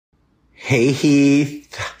Hey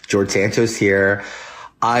Heath, George Santos here.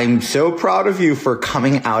 I'm so proud of you for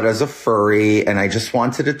coming out as a furry, and I just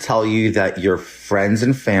wanted to tell you that your friends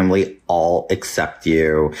and family all accept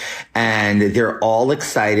you, and they're all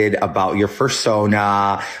excited about your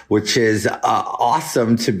persona, which is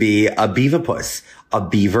awesome to be a beaverpuss, a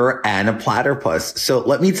beaver and a platypus. So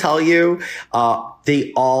let me tell you,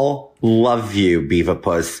 they all love you,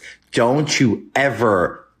 beaverpuss. Don't you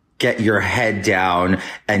ever get your head down,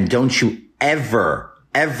 and don't you ever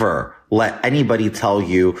let anybody tell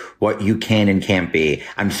you what you can and can't be.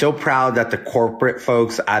 I'm so proud that the corporate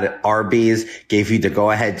folks at Arby's gave you the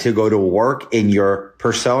go ahead to go to work in your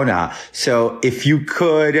persona. So if you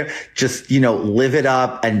could just, live it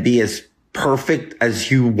up and be as perfect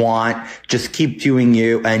as you want, just keep doing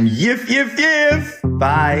you, and yiff.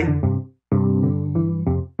 Bye.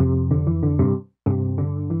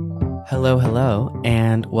 Hello,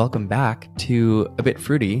 and welcome back to A Bit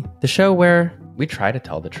Fruity, the show where we try to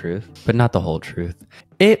tell the truth, but not the whole truth.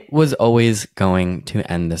 It was always going to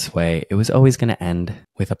end this way. It was always going to end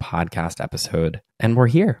with a podcast episode. And we're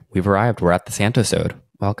here. We've arrived. We're at the Santos-ode.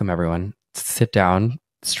 Welcome, everyone. Sit down,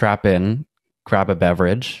 strap in, grab a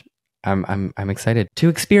beverage. I'm excited to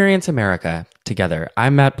experience America together.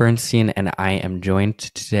 I'm Matt Bernstein, and I am joined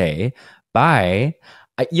today by,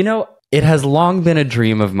 it has long been a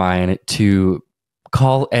dream of mine to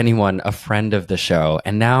call anyone a friend of the show.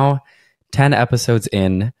 And now, 10 episodes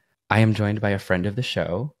in, I am joined by a friend of the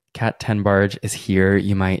show. Kat Tenbarge is here.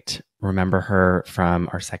 You might remember her from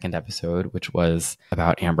our second episode, which was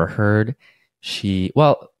about Amber Heard.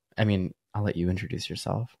 I'll let you introduce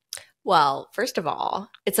yourself. Well, first of all,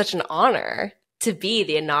 it's such an honor to be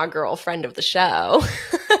the inaugural friend of the show.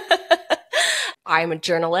 I'm a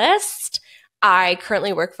journalist. I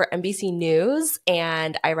currently work for NBC News,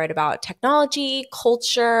 and I write about technology,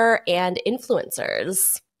 culture, and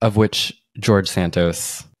influencers. Of which George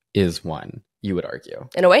Santos is one, you would argue.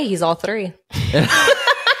 In a way, he's all three.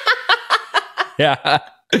 Yeah.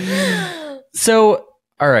 So,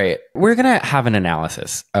 all right, we're going to have an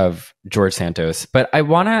analysis of George Santos, but I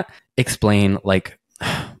want to explain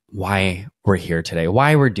why we're here today,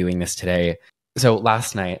 why we're doing this today. So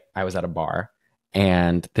last night I was at a bar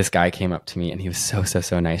and this guy came up to me and he was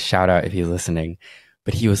so nice. Shout out if he's listening.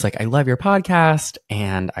 But he was like, I love your podcast.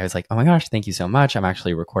 And I was like, oh my gosh, thank you so much. I'm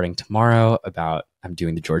actually recording tomorrow I'm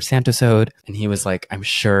doing the George Santos-ode. And he was like, I'm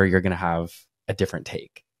sure you're going to have a different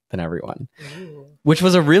take than everyone, which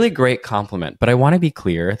was a really great compliment. But I want to be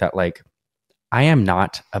clear that I am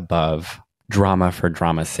not above drama for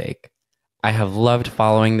drama's sake. I have loved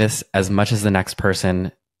following this as much as the next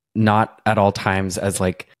person, not at all times as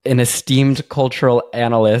an esteemed cultural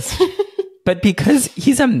analyst, but because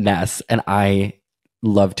he's a mess and I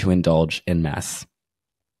love to indulge in mess.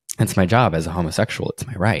 It's my job as a homosexual. It's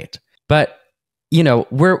my right. But,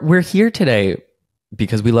 we're here today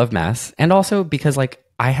because we love mess, and also because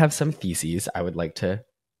I have some theses I would like to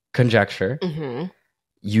conjecture. Mm-hmm.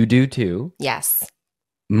 You do too. Yes.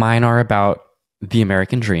 Mine are about the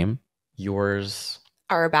American dream. Yours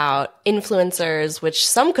are about influencers, which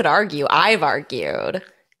some could argue, I've argued,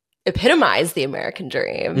 epitomize the American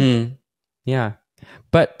dream. Yeah.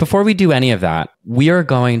 But before we do any of that, we are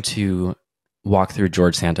going to walk through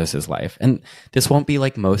George Santos's life. And this won't be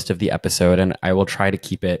like most of the episode, and I will try to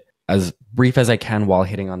keep it as brief as I can while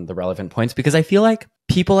hitting on the relevant points, because I feel like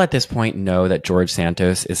people at this point know that George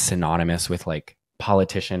Santos is synonymous with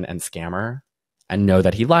politician and scammer, and know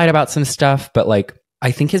that he lied about some stuff. But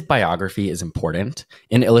I think his biography is important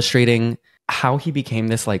in illustrating how he became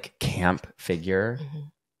this camp figure,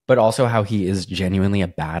 but also how he is genuinely a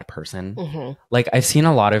bad person.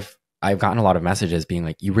 I've gotten a lot of messages being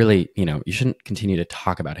like, you really, you shouldn't continue to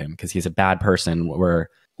talk about him because he's a bad person. We're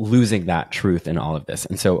losing that truth in all of this.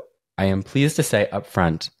 And so I am pleased to say up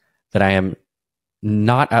front that I am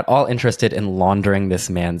not at all interested in laundering this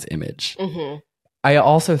man's image. Mm-hmm. I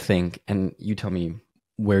also think, and you tell me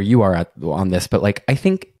where you are on this, but I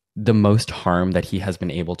think the most harm that he has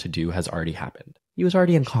been able to do has already happened. He was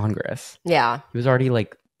already in Congress. Yeah. He was already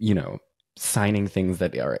signing things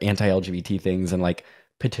that are anti-LGBT things and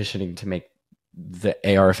petitioning to make the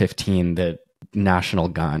AR-15 the national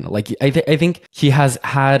gun. I think he has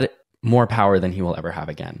had more power than he will ever have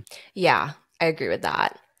again. Yeah, I agree with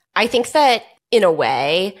that. I think that in a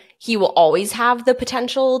way, he will always have the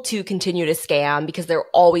potential to continue to scam because there will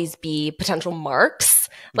always be potential marks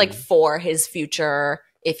for his future,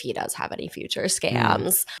 if he does have any future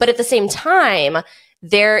scams. But at the same time,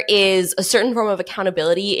 there is a certain form of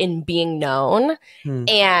accountability in being known.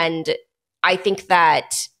 And I think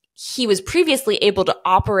that he was previously able to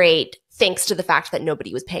operate thanks to the fact that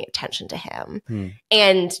nobody was paying attention to him.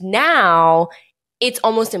 And now it's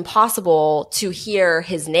almost impossible to hear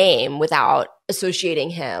his name without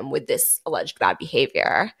associating him with this alleged bad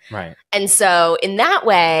behavior. Right. And so in that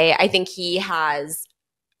way, I think he has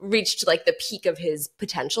reached like the peak of his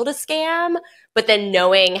potential to scam. But then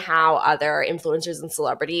knowing how other influencers and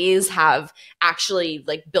celebrities have actually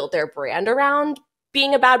like built their brand around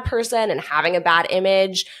being a bad person and having a bad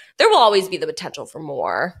image, there will always be the potential for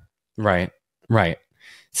more. Right. Right.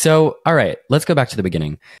 So, all right, let's go back to the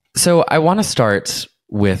beginning. So I want to start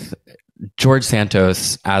with George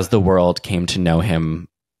Santos as the world came to know him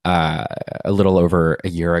a little over a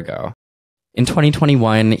year ago. In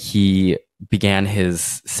 2021, he began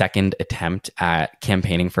his second attempt at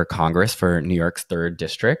campaigning for Congress for New York's 3rd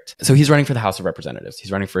District. So he's running for the House of Representatives.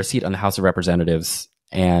 He's running for a seat on the House of Representatives.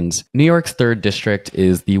 And New York's 3rd District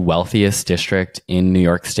is the wealthiest district in New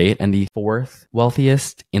York State and the 4th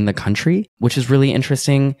wealthiest in the country, which is really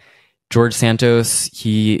interesting. George Santos,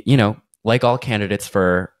 he, you know, like all candidates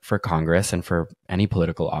for Congress and for any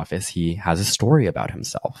political office, he has a story about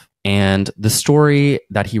himself. And the story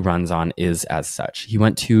that he runs on is as such. He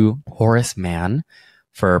went to Horace Mann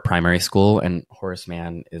for primary school, and Horace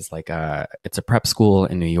Mann is like it's a prep school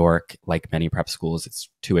in New York. Like many prep schools, its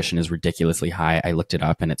tuition is ridiculously high. I looked it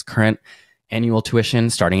up, and its current annual tuition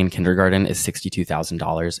starting in kindergarten is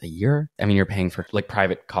 $62,000 a year. I mean, you're paying for like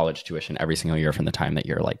private college tuition every single year from the time that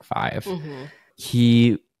you're like 5.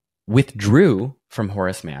 He withdrew from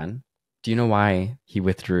Horace Mann. Do you know why he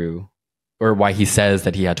withdrew, or why he says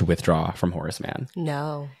that he had to withdraw from Horace Mann?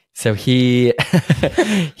 No. So he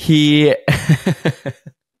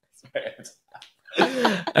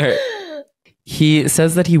all right. He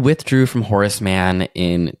says that he withdrew from Horace Mann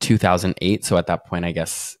in 2008. So at that point, I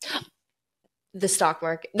guess the stock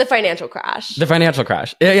market, the financial crash.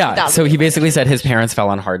 Yeah. So he basically said his parents fell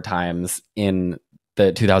on hard times in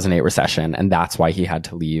the 2008 recession, and that's why he had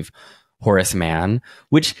to leave Horace Mann,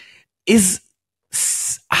 which is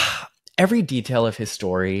every detail of his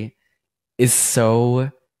story is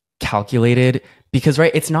so calculated because,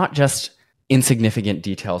 right, it's not just insignificant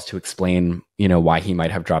details to explain, you know, why he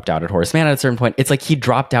might have dropped out at Horace Mann at a certain point. It's like he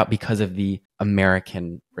dropped out because of the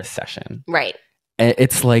American recession. Right.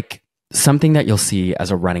 It's like something that you'll see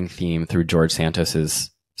as a running theme through George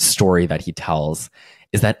Santos's story that he tells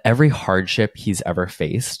is that every hardship he's ever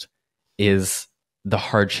faced is the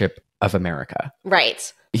hardship of America.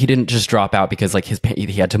 Right. He didn't just drop out because like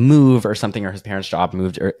he had to move or something, or his parents' job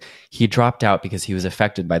moved, or he dropped out because he was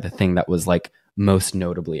affected by the thing that was like most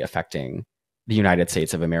notably affecting the United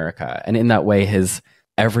States of America. And in that way,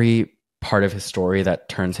 every part of his story that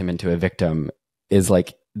turns him into a victim is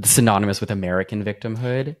like synonymous with American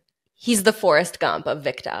victimhood. He's the Forrest Gump of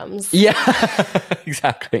victims. Yeah,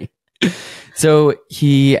 exactly. So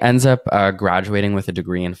he ends up graduating with a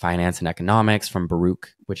degree in finance and economics from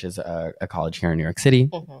Baruch, which is a college here in New York City.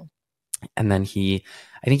 And then I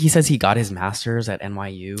think he says he got his master's at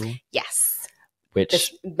NYU. Yes.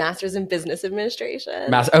 Which master's in business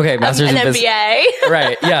administration. Master's in business. MBA.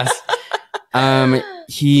 Right. Yes.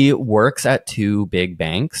 He works at 2 big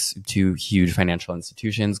banks, 2 huge financial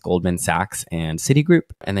institutions, Goldman Sachs and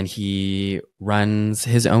Citigroup. And then he runs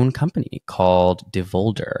his own company called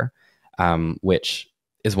Devolder, which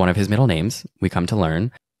is one of his middle names, we come to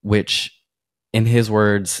learn, which in his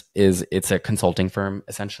words it's a consulting firm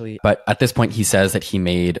essentially. But at this point, he says that he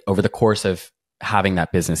made, over the course of having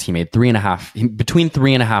that business, he made between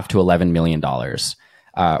 $3.5 to $11 million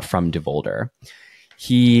from Devolder.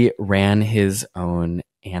 He ran his own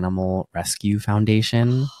animal rescue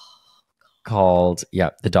foundation called,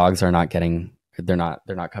 the dogs are not getting, they're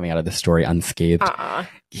not coming out of this story unscathed.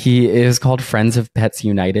 He is called Friends of Pets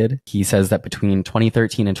United. He says that between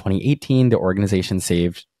 2013 and 2018, the organization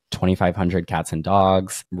saved 2,500 cats and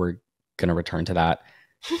dogs. We're going to return to that.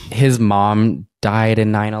 His mom died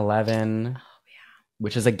in 9/11,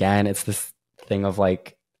 which is, again, it's this thing of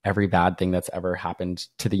like, every bad thing that's ever happened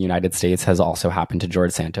to the United States has also happened to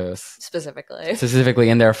George Santos. Specifically,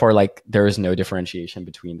 and therefore, like, there is no differentiation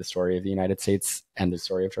between the story of the United States and the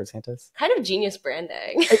story of George Santos. Kind of genius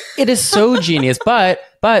branding. It is so genius, but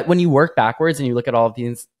when you work backwards and you look at all of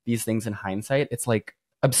these things in hindsight, it's like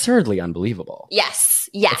absurdly unbelievable. Yes.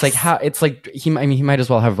 It's like he might as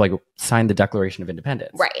well have like signed the Declaration of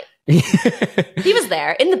Independence. Right. He was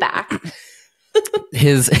there in the back.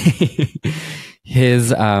 His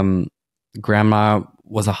grandma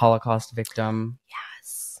was a Holocaust victim.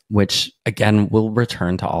 Yes. Which, again, we'll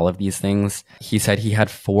return to all of these things. He said he had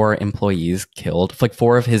 4 employees killed. Like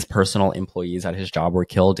 4 of his personal employees at his job were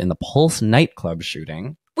killed in the Pulse nightclub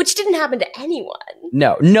shooting. which didn't happen to anyone.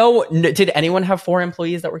 No. Did anyone have 4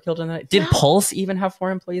 employees that were killed in that? Did Pulse even have 4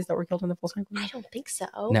 employees that were killed in the Pulse Bank? I don't think so.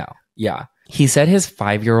 No. Yeah. He said his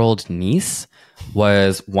 5-year-old niece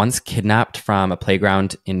was once kidnapped from a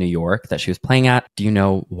playground in New York that she was playing at. Do you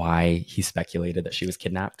know why he speculated that she was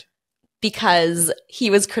kidnapped? Because he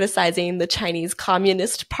was criticizing the Chinese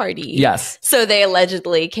Communist Party. Yes. So they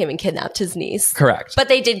allegedly came and kidnapped his niece. Correct. But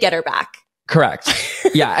they did get her back. Correct.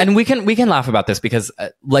 Yeah, and we can laugh about this because,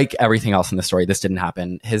 like everything else in the story, this didn't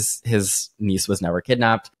happen. His niece was never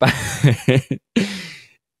kidnapped. But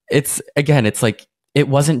it's like it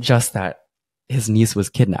wasn't just that his niece was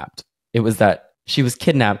kidnapped. It was that she was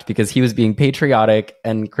kidnapped because he was being patriotic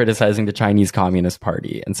and criticizing the Chinese Communist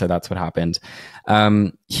Party, and so that's what happened.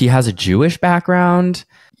 He has a Jewish background.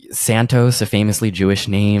 Santos, a famously Jewish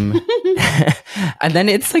name. And then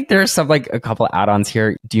it's like there's some like a couple add-ons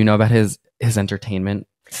here. Do you know about his entertainment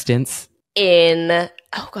stints? In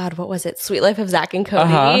what was it? Sweet Life of Zach and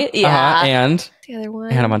Cody. And the other one,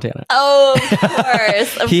 Hannah Montana. Oh, of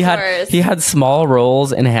course, of course. He had small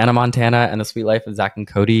roles in Hannah Montana and The Sweet Life of Zach and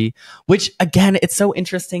Cody. Which again, it's so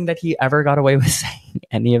interesting that he ever got away with saying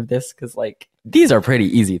any of this because like these are pretty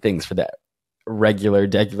easy things for that regular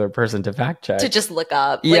person to fact check, to just look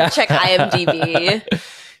up, like check IMDb.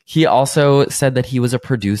 He also said that he was a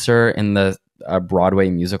producer in the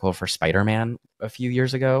Broadway musical for Spider-Man a few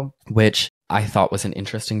years ago, which I thought was an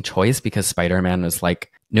interesting choice because Spider-Man was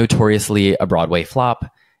like notoriously a Broadway flop,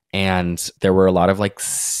 and there were a lot of like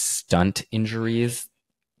stunt injuries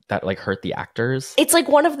that like hurt the actors. It's like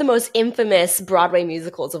one of the most infamous Broadway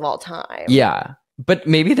musicals of all time. Yeah, but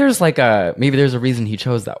maybe there's a reason he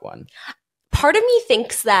chose that one. Part of me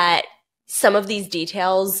thinks that some of these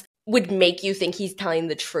details would make you think he's telling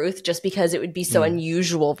the truth just because it would be so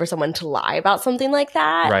unusual for someone to lie about something like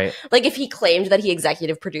that. Right. Like if he claimed that he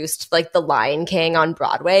executive produced like The Lion King on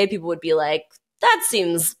Broadway, people would be like, that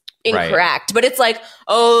seems incorrect. Right. But it's like,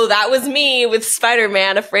 oh, that was me with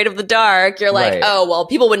Spider-Man Afraid of the Dark. You're like, oh, well,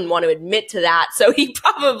 people wouldn't want to admit to that, so he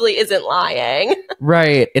probably isn't lying.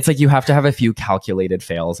 Right. It's like you have to have a few calculated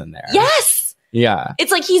fails in there. Yes. Yeah.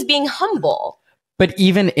 It's like he's being humble. But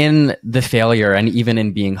even in the failure and even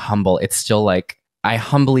in being humble, it's still like, I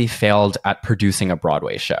humbly failed at producing a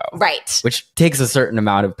Broadway show. Right. Which takes a certain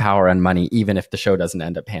amount of power and money, even if the show doesn't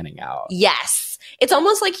end up panning out. Yes. It's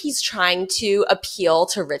almost like he's trying to appeal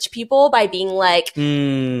to rich people by being like,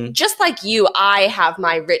 just like you, I have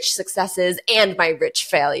my rich successes and my rich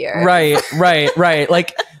failure. Right.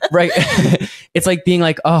 Like, right. It's like being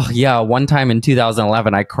like, oh, yeah, one time in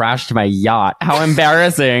 2011, I crashed my yacht. How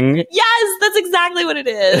embarrassing. Yes, that's exactly what it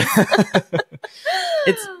is.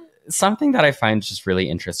 It's something that I find just really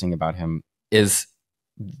interesting about him is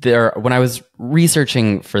when I was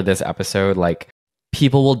researching for this episode, like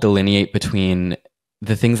people will delineate between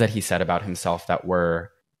the things that he said about himself that were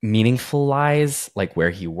meaningful lies, like where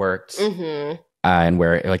he worked and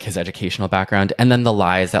where like his educational background, and then the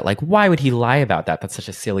lies that like, why would he lie about that? That's such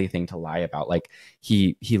a silly thing to lie about. Like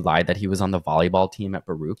he lied that he was on the volleyball team at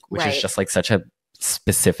Baruch, which is just like such a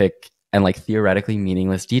specific and like theoretically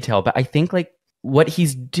meaningless detail. But I think like what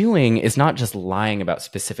he's doing is not just lying about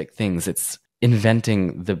specific things. It's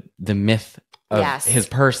inventing the myth of his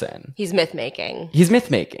person. He's myth making.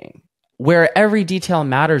 Where every detail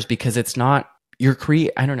matters because it's not your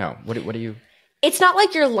I don't know. What do you... It's not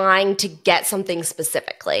like you're lying to get something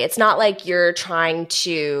specifically. It's not like you're trying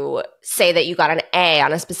to say that you got an A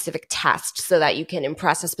on a specific test so that you can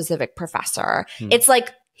impress a specific professor. It's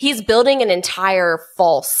like he's building an entire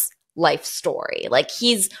false life story. Like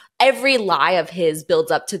every lie of his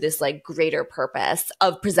builds up to this like greater purpose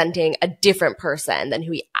of presenting a different person than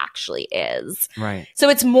who he actually is. Right. So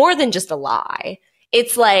it's more than just a lie.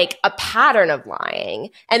 It's like a pattern of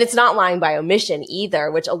lying. And it's not lying by omission either,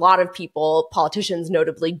 which a lot of people, politicians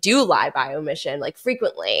notably, do lie by omission, like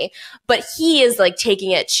frequently. But he is like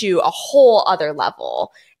taking it to a whole other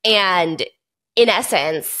level. And in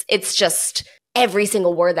essence, it's just every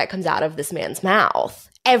single word that comes out of this man's mouth.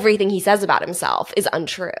 Everything he says about himself is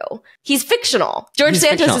untrue. He's fictional. George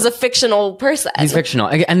Santos is a fictional person. He's fictional.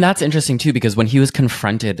 And that's interesting too, because when he was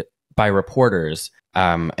confronted by reporters,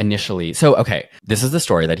 initially. So, okay, this is the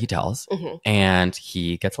story that he tells, and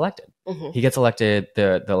he gets elected. He gets elected.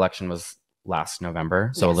 The election was last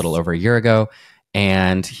November, so a little over a year ago,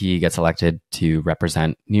 and he gets elected to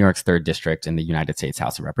represent New York's 3rd District in the United States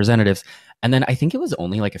House of Representatives. And then I think it was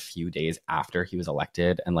only like a few days after he was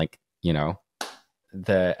elected, and like, you know,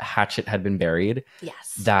 the hatchet had been buried,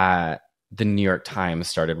 that the New York Times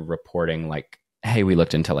started reporting like, hey, we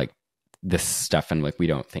looked into like this stuff, and like we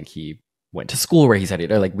don't think he went to school where he said it.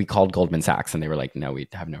 Or like we called Goldman Sachs and they were like, no, we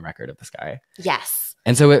have no record of this guy. Yes.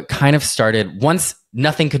 And so it kind of started once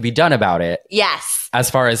nothing could be done about it. Yes. As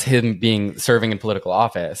far as him serving in political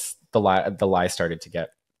office, the lie started to get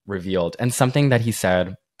revealed. And something that he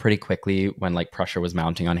said pretty quickly when like pressure was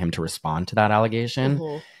mounting on him to respond to that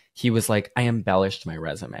allegation, he was like, I embellished my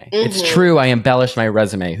resume. It's true. I embellished my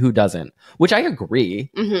resume. Who doesn't? Which I agree.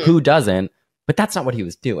 Who doesn't? But that's not what he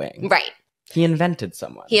was doing. Right. He invented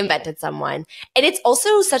someone. And it's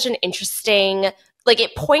also such an interesting, like,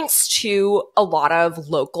 it points to a lot of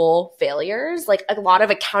local failures, like a lot of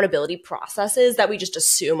accountability processes that we just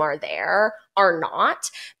assume are there are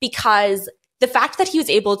not, because the fact that he was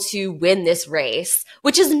able to win this race,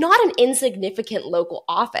 which is not an insignificant local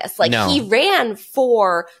office, like he ran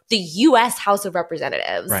for the U.S. House of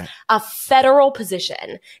Representatives, a federal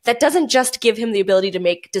position that doesn't just give him the ability to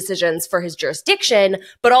make decisions for his jurisdiction,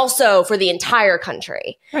 but also for the entire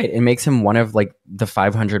country. Right. It makes him one of like the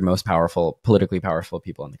 500 most politically powerful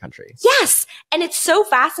people in the country. Yes. And it's so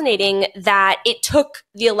fascinating that it took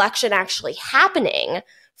the election actually happening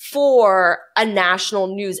for a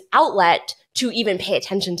national news outlet to even pay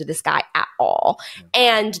attention to this guy at all.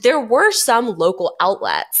 And there were some local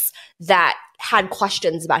outlets that had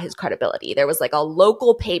questions about his credibility. There was like a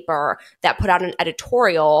local paper that put out an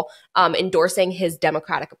editorial endorsing his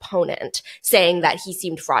Democratic opponent, saying that he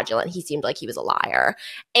seemed fraudulent. He seemed like he was a liar.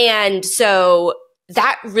 And so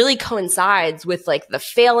that really coincides with like the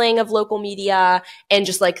failing of local media and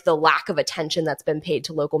just like the lack of attention that's been paid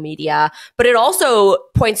to local media. But it also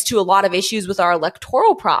points to a lot of issues with our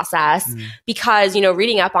electoral process because, you know,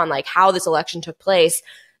 reading up on like how this election took place,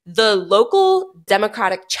 the local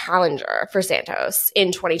Democratic challenger for Santos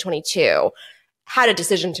in 2022 had a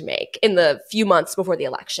decision to make in the few months before the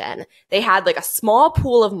election. They had like a small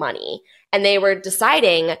pool of money and they were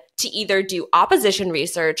deciding to either do opposition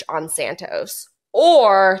research on Santos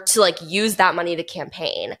or to like use that money to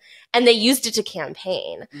campaign. And they used it to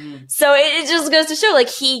campaign. So it just goes to show like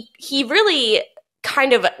he really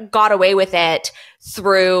kind of got away with it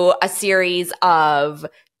through a series of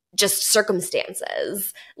just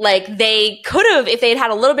circumstances. Like they could have, if they'd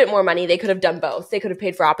had a little bit more money, they could have done both. They could have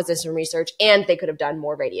paid for opposition research and they could have done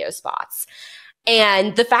more radio spots.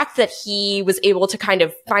 And the fact that he was able to kind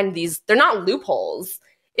of find these, they're not loopholes.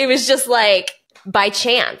 It was just like by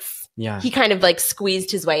chance. Yeah. He kind of like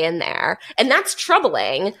squeezed his way in there. And that's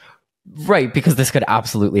troubling. Right. Because this could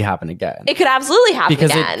absolutely happen again. It could absolutely happen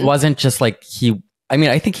because again. It wasn't just like I mean,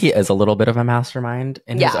 I think he is a little bit of a mastermind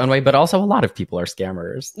in his own way, but also a lot of people are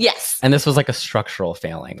scammers. Yes. And this was like a structural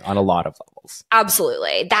failing on a lot of levels.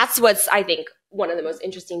 Absolutely. That's what's, I think, one of the most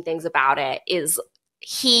interesting things about it is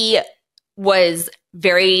he was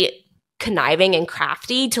very conniving and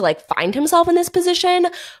crafty to like find himself in this position,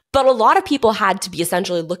 but a lot of people had to be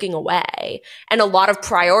essentially looking away and a lot of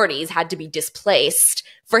priorities had to be displaced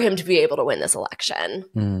for him to be able to win this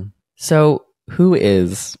election. So who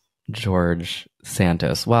is George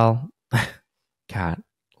Santos? Well, Kat,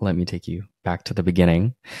 let me take you back to the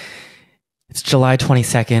beginning. It's July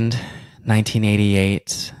 22nd,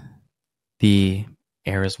 1988. The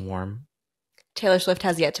air is warm. Taylor Swift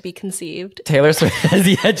has yet to be conceived. Taylor Swift has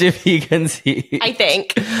yet to be conceived. I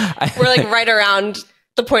think. We're like right around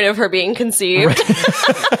the point of her being conceived.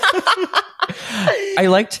 I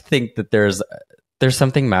like to think that there's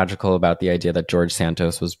something magical about the idea that George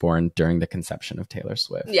Santos was born during the conception of Taylor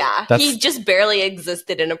Swift. Yeah. He just barely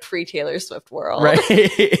existed in a pre-Taylor Swift world.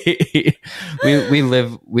 Right. we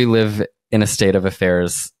live in a state of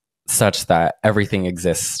affairs such that everything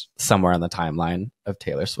exists somewhere on the timeline of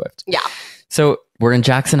Taylor Swift. Yeah. So we're in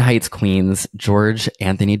Jackson Heights, Queens. George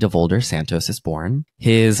Anthony DeVolder Santos is born.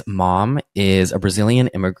 His mom is a Brazilian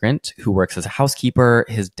immigrant who works as a housekeeper.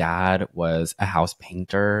 His dad was a house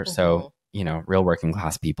painter. So, you know, real working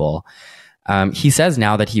class people. He says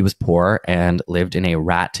now that he was poor and lived in a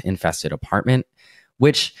rat-infested apartment,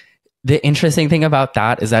 which the interesting thing about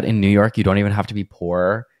that is that in New York, you don't even have to be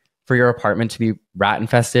poor for your apartment to be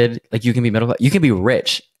rat-infested. Like you can be middle class, you can be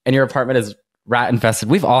rich and your apartment is rat-infested.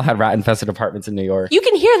 We've all had rat-infested apartments in New York. You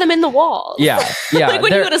can hear them in the walls. Yeah. Like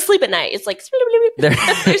when you go to sleep at night, it's like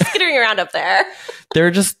they're skittering around up there.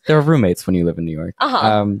 They're roommates when you live in New York.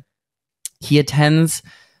 He attends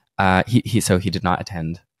he did not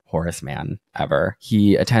attend Horace Mann ever.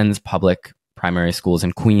 He attends public primary schools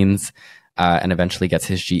in Queens and eventually gets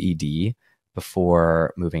his GED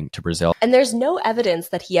before moving to Brazil. And there's no evidence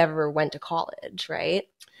that he ever went to college, right?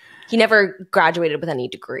 He never graduated with any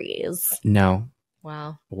degrees. No.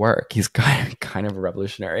 Wow. Work. He's kind of a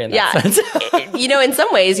revolutionary in that sense. You know, in some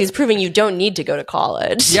ways, he's proving you don't need to go to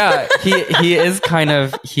college. Yeah, he's going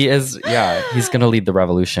to lead the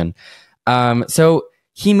revolution. So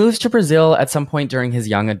he moves to Brazil at some point during his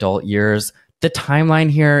young adult years the timeline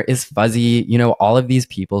here is fuzzy. You know, all of these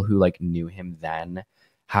people who like knew him then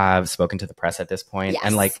have spoken to the press at this point, Yes.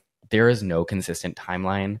 and like there is no consistent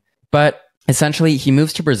timeline. But essentially, he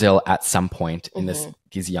moves to Brazil at some point in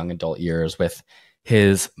these young adult years with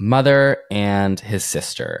his mother and his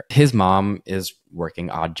sister. His mom is working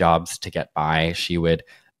odd jobs to get by. She would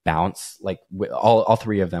bounce, like all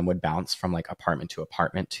three of them would bounce from like apartment to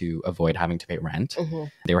apartment to avoid having to pay rent.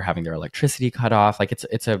 They were having their electricity cut off. Like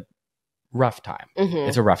it's a rough time.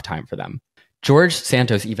 It's a rough time for them. George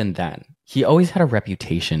Santos, even then, he always had a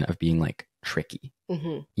reputation of being like tricky,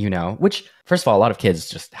 you know, which first of all, a lot of kids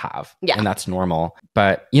just have, and that's normal.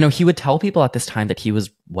 But, you know, he would tell people at this time that he was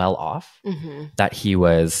well off, that he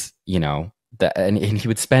was, you know, and he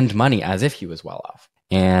would spend money as if he was well off.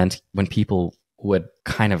 And when people would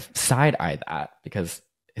kind of side eye that because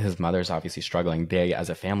his mother's obviously struggling, they as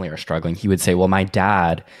a family are struggling, he would say, well, my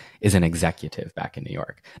dad is an executive back in New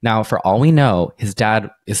York. Now, for all we know, his dad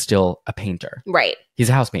is still a painter. Right. He's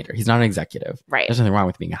a house painter. He's not an executive. Right. There's nothing wrong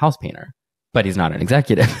with being a house painter, but he's not an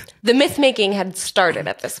executive. The myth-making had started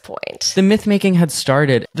at this point. The myth-making had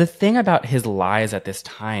started. The thing about his lies at this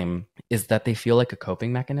time is that they feel like a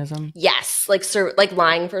coping mechanism. Yes, like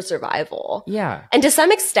lying for survival. Yeah. And to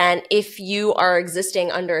some extent, if you are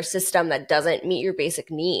existing under a system that doesn't meet your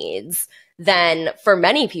basic needs, then for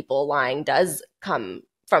many people, lying does come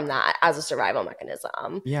from that as a survival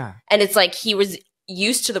mechanism. Yeah. And it's like he was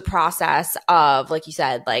used to the process of, like you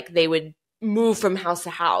said, like they would move from house to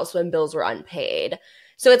house when bills were unpaid.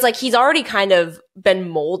 So it's like he's already kind of been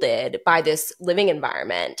molded by this living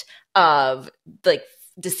environment of like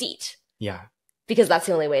deceit. Yeah. Because that's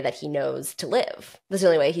the only way that he knows to live. That's the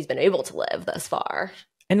only way he's been able to live thus far.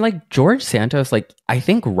 And like George Santos, like I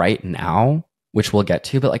think right now, which we'll get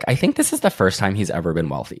to, but like I think this is the first time he's ever been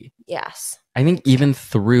wealthy. Yes. I think even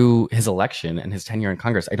through his election and his tenure in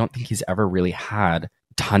Congress, I don't think he's ever really had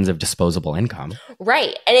tons of disposable income.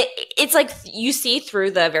 Right. And it's like you see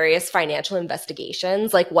through the various financial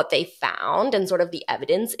investigations, like what they found and sort of the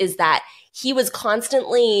evidence is that he was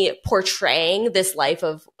constantly portraying this life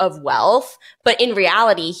of wealth. But in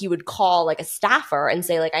reality, he would call like a staffer and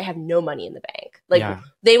say like, I have no money in the bank. Like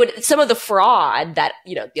they would, some of the fraud that,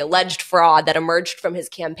 you know, the alleged fraud that emerged from his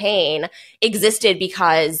campaign existed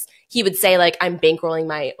because he would say like, I'm bankrolling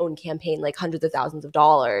my own campaign, like hundreds of thousands of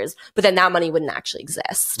dollars, but then that money wouldn't actually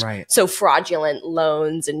exist. Right. So fraudulent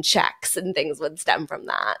loans and checks and things would stem from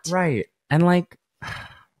that. Right. And like,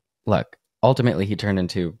 look, ultimately he turned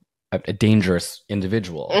into a dangerous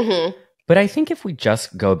individual. But I think if we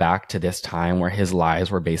just go back to this time where his lies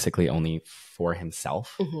were basically only for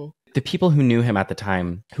himself, the people who knew him at the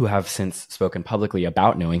time, who have since spoken publicly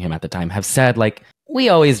about knowing him at the time, have said like, we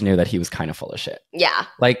always knew that he was kind of full of shit. Yeah.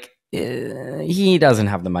 Like, he doesn't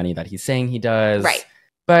have the money that he's saying he does. Right.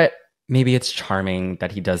 But maybe it's charming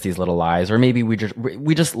that he does these little lies, or maybe we just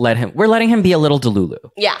we're letting him be a little delulu.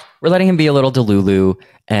 Yeah. We're letting him be a little delulu.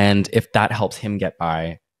 And if that helps him get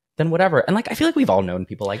by, then whatever. And like, I feel like we've all known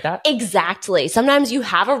people like that. Exactly. Sometimes you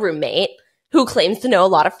have a roommate who claims to know a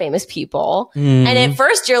lot of famous people. And at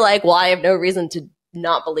first you're like, well, I have no reason to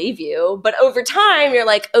not believe you. But over time, you're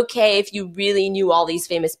like, okay, if you really knew all these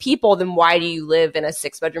famous people, then why do you live in a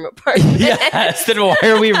 6-bedroom apartment? Yes, then why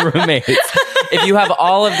are we roommates? If you have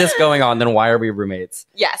all of this going on, then why are we roommates?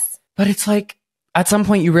 Yes. But it's like, at some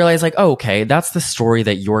point you realize like, oh, okay, that's the story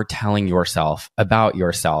that you're telling yourself about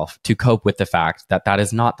yourself to cope with the fact that that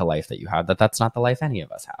is not the life that you have, that's not the life any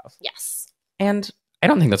of us have. Yes. And I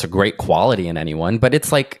don't think that's a great quality in anyone, but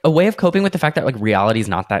it's like a way of coping with the fact that like reality is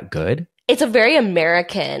not that good. It's a very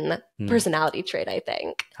American personality trait, I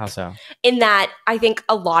think. How so? In that I think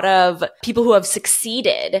a lot of people who have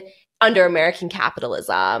succeeded under American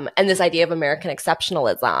capitalism and this idea of American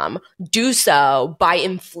exceptionalism do so by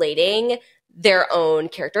inflating their own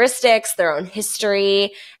characteristics, their own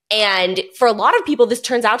history. And for a lot of people, this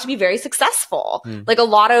turns out to be very successful. Like a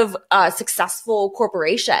lot of successful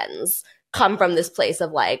corporations come from this place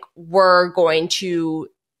of like, we're going to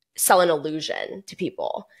sell an illusion to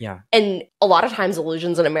people. Yeah. And a lot of times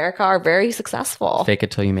illusions in America are very successful. Fake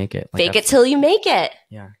it till you make it. Like fake it till you make it.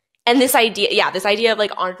 Yeah. And this idea of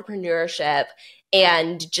like entrepreneurship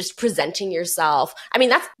and just presenting yourself. I mean,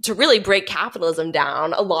 that's to really break capitalism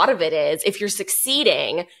down. A lot of it is if you're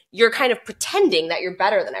succeeding, you're kind of pretending that you're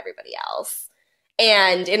better than everybody else.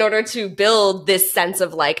 And in order to build this sense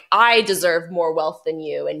of like, I deserve more wealth than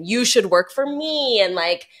you and you should work for me and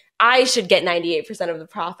like, I should get 98% of the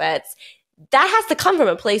profits, that has to come from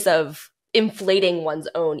a place of inflating one's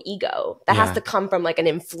own ego. That has to come from like an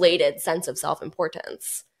inflated sense of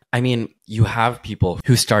self-importance. I mean, you have people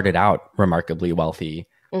who started out remarkably wealthy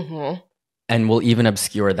and And we'll even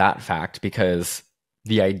obscure that fact because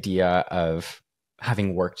the idea of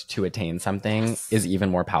having worked to attain something is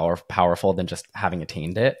even more powerful than just having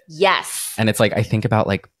attained it. Yes. And it's like, I think about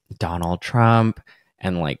like Donald Trump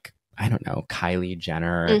and like, I don't know, Kylie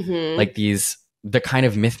Jenner, like the kind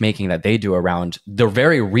of myth making that they do around the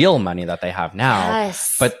very real money that they have now,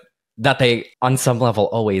 but that they on some level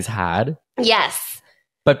always had. Yes.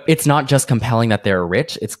 But it's not just compelling that they're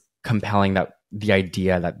rich. It's compelling that the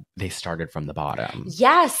idea that they started from the bottom.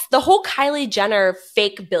 Yes. The whole Kylie Jenner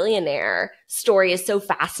fake billionaire story is so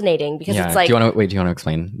fascinating because it's like... Do you want to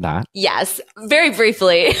explain that? Yes. Very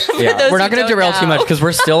briefly. We're not going to derail too much because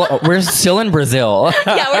we're still in Brazil. We're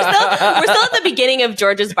still at the beginning of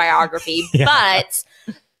George's biography. But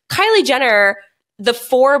Kylie Jenner, the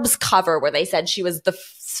Forbes cover where they said she was the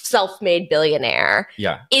self-made billionaire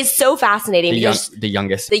is so fascinating because the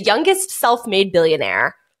youngest self-made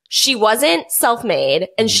billionaire. She wasn't self-made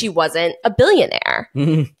and she wasn't a billionaire.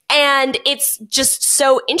 And it's just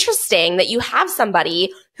so interesting that you have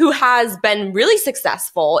somebody who has been really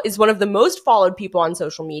successful, is one of the most followed people on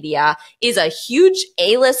social media, is a huge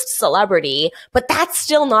A-list celebrity, but that's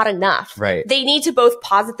still not enough. Right. They need to both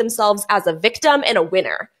posit themselves as a victim and a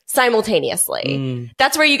winner simultaneously.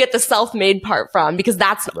 That's where you get the self-made part from, because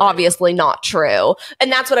that's obviously not true.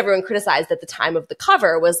 And that's what everyone criticized at the time of the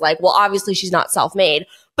cover was like, well, obviously she's not self-made.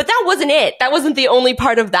 But that wasn't it. That wasn't the only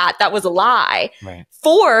part of that. That was a lie. Right.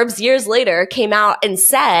 Forbes years later came out and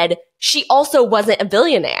said she also wasn't a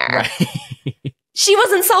billionaire. Right. She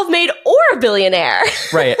wasn't self-made or a billionaire.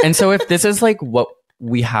 Right. And so if this is like what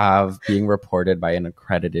we have being reported by an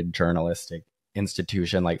accredited journalistic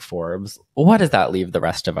institution like Forbes, what does that leave the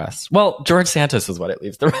rest of us? Well, George Santos is what it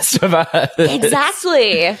leaves the rest of us.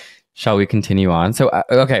 Exactly. Shall we continue on? So,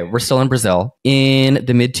 okay, we're still in Brazil. In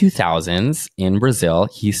the mid-2000s in Brazil,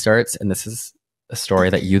 he starts, and this is a story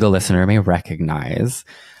that you, the listener, may recognize.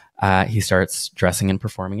 He starts dressing and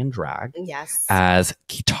performing in drag. Yes. As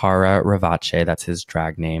Kitara Ravache, that's his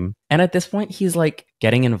drag name. And at this point, he's like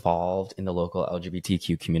getting involved in the local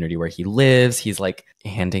LGBTQ community where he lives. He's like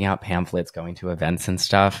handing out pamphlets, going to events and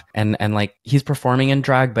stuff. And like he's performing in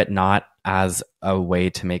drag, but not as a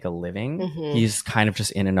way to make a living. He's kind of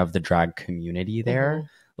just in and of the drag community there.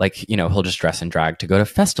 Like, you know, he'll just dress in drag to go to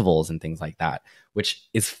festivals and things like that, which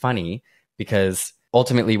is funny because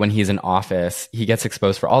ultimately, when he's in office, he gets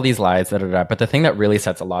exposed for all these lies, but the thing that really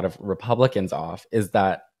sets a lot of Republicans off is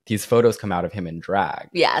that these photos come out of him in drag.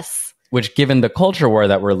 Yes. Which, given the culture war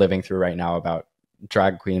that we're living through right now about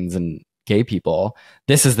drag queens and gay people,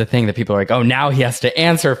 this is the thing that people are like, oh, now he has to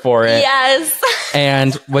answer for it. Yes.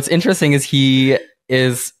 And what's interesting is he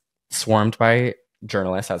is swarmed by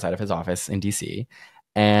journalists outside of his office in DC.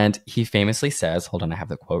 And he famously says, hold on, I have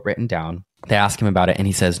the quote written down. They ask him about it and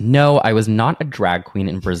he says, "No, I was not a drag queen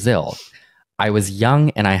in Brazil. I was young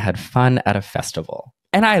and I had fun at a festival."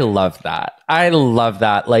 And I love that. I love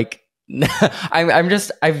that. Like,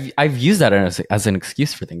 I've used that as an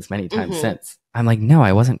excuse for things many times since. I'm like, no,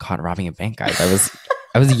 I wasn't caught robbing a bank, guys.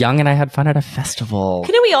 I was young and I had fun at a festival.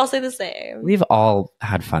 Couldn't we all say the same? We've all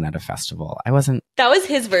had fun at a festival. That was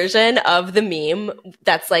his version of the meme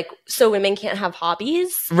that's like, so women can't have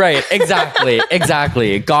hobbies? Right, exactly,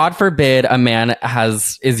 exactly. God forbid a man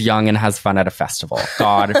is young and has fun at a festival.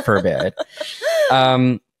 God forbid.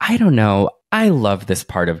 I don't know. I love this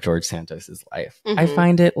part of George Santos's life. I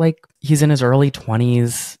find it like he's in his early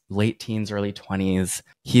 20s, late teens, early 20s.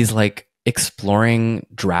 He's like exploring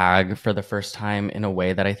drag for the first time in a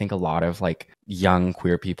way that I think a lot of like young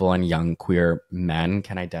queer people and young queer men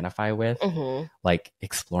can identify with. Like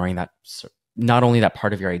exploring that, not only that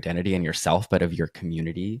part of your identity and yourself, but of your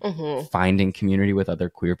community, finding community with other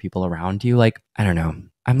queer people around you. Like, I don't know.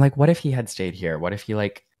 I'm like, what if he had stayed here? What if he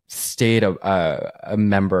like stayed a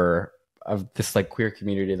member of this like queer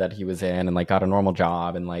community that he was in and like got a normal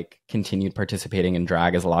job and like continued participating in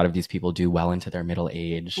drag as a lot of these people do well into their middle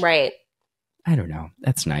age. Right. I don't know.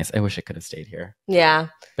 That's nice. I wish it could have stayed here. Yeah.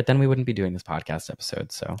 But then we wouldn't be doing this podcast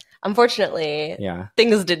episode. So unfortunately,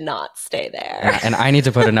 things did not stay there. And I need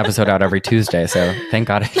to put an episode out every Tuesday. So thank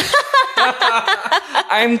God.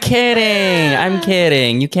 I'm kidding. I'm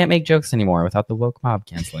kidding. You can't make jokes anymore without the woke mob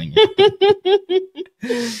canceling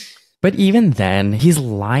it. But even then, he's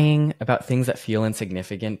lying about things that feel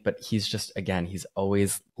insignificant, but he's just, again, he's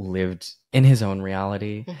always lived in his own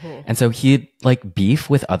reality. And so he'd like beef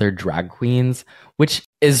with other drag queens, which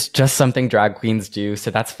is just something drag queens do. So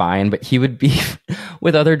that's fine. But he would beef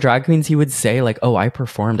with other drag queens. He would say like, oh, I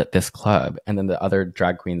performed at this club. And then the other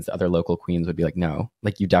drag queens, the other local queens would be like, no,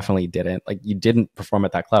 like you definitely didn't. Like you didn't perform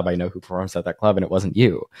at that club. I know who performs at that club and it wasn't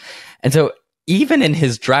you. And so even in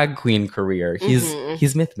his drag queen career,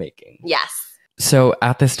 he's myth making. Yes. So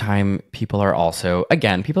at this time, people are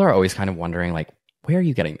always kind of wondering, like, where are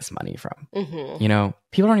you getting this money from? Mm-hmm. You know,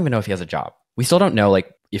 people don't even know if he has a job. We still don't know,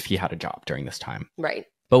 like, if he had a job during this time. Right.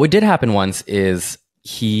 But what did happen once is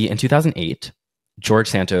in 2008, George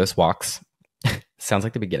Santos walks, sounds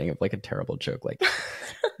like the beginning of like a terrible joke, like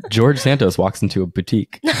George Santos walks into a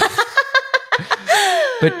boutique.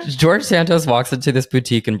 But George Santos walks into this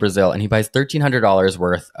boutique in Brazil and he buys $1,300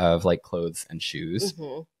 worth of like clothes and shoes.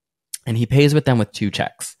 Mm-hmm. And he pays with them with 2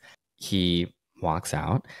 checks. He walks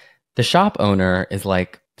out. The shop owner is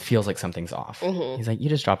like, feels like something's off. Mm-hmm. He's like, you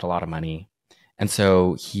just dropped a lot of money. And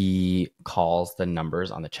so he calls the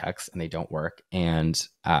numbers on the checks and they don't work. And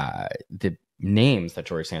the names that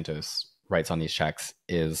George Santos writes on these checks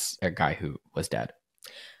is a guy who was dead.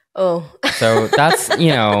 Oh. So that's,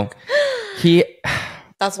 you know,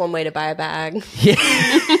 that's one way to buy a bag.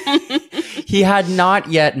 He had not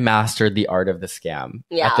yet mastered the art of the scam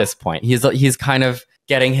at this point. He's kind of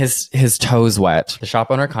getting his toes wet. The shop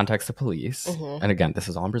owner contacts the police. Mm-hmm. And again, this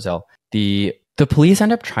is all in Brazil. The police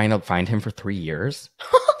end up trying to find him for 3 years.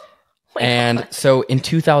 And so in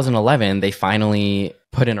 2011, they finally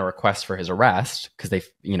put in a request for his arrest because they,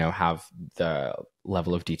 you know, have the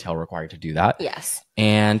level of detail required to do that. Yes.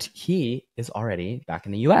 And he is already back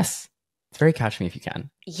in the US. It's very Catch Me If You Can.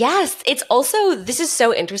 Yes. It's also, this is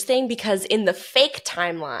so interesting because in the fake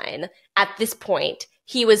timeline at this point,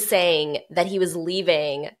 he was saying that he was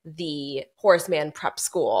leaving the Horseman prep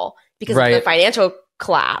school because of the financial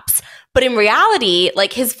collapse. But in reality,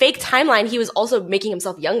 like his fake timeline, he was also making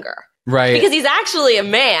himself younger. Right. Because he's actually a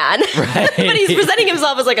man. Right. But he's presenting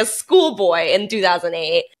himself as like a schoolboy in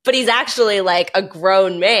 2008. But he's actually like a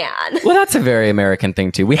grown man. Well, that's a very American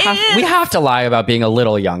thing too. We have to lie about being a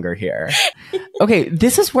little younger here. Okay,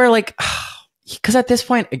 this is where like, because at this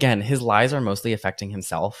point, again, his lies are mostly affecting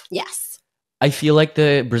himself. Yes. I feel like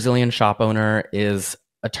the Brazilian shop owner is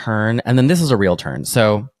a turn. And then this is a real turn.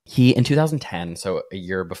 So he, in 2010, so a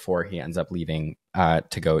year before he ends up leaving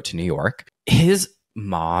to go to New York, his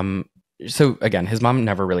mom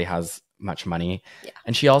never really has much money. Yeah.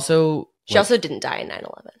 And she also didn't die in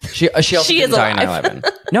 9/11. She also didn't die in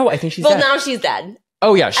 9/11. No, I think she's dead. Well, now she's dead.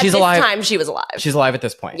 Oh yeah, she's alive. At this time, she was alive. She's alive at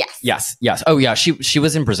this point. Yes. Oh yeah, she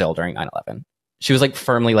was in Brazil during 9/11. She was like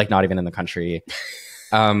firmly like not even in the country.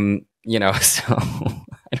 You know, so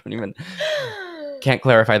I don't even can't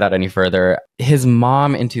clarify that any further. His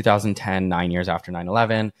mom in 2010, 9 years after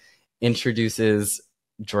 9/11, introduces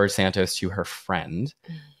George Santos to her friend,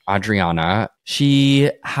 Adriana. She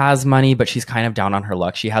has money, but she's kind of down on her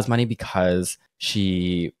luck. She has money because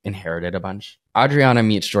she inherited a bunch. Adriana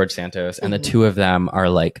meets George Santos, and the two of them are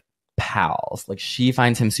like pals. Like she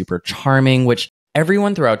finds him super charming, which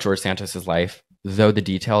everyone throughout George Santos's life, though the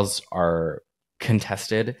details are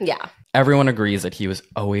contested, everyone agrees that he was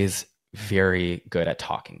always very good at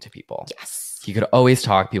talking to people. Yes. He could always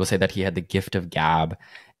talk. People say that he had the gift of gab.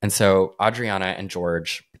 And so Adriana and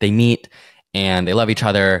George, they meet and they love each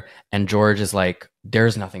other. And George is like,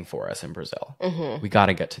 there's nothing for us in Brazil. We got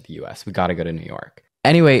to get to the US. We got to go to New York.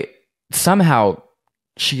 Anyway, somehow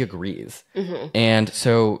she agrees. And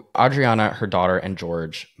so Adriana, her daughter, and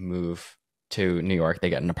George move to New York. They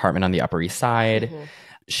get an apartment on the Upper East Side.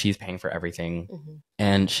 She's paying for everything.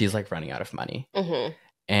 And she's like running out of money.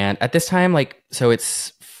 And at this time, like, so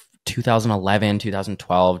it's 2011,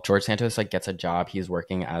 2012, George Santos like gets a job. He's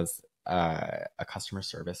working as a customer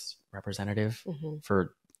service representative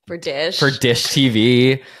for Dish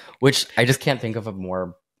TV, which I just can't think of a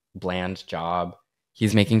more bland job.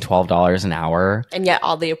 He's making $12 an hour. And yet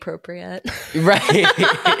oddly appropriate. Right.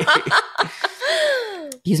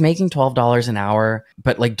 He's making $12 an hour,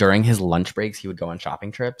 but like during his lunch breaks, he would go on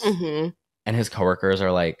shopping trips. And his coworkers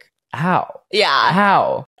are like, how? Yeah.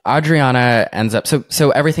 How? Adriana ends up, so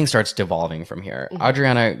everything starts devolving from here.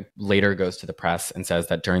 Adriana later goes to the press and says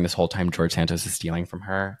that during this whole time, George Santos is stealing from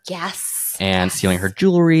her. Yes. And stealing her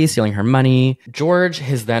jewelry, stealing her money. George,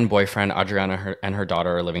 his then boyfriend, Adriana and her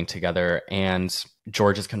daughter are living together. And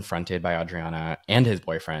George is confronted by Adriana and his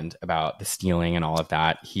boyfriend about the stealing and all of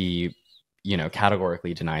that. He, you know,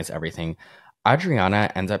 categorically denies everything. Adriana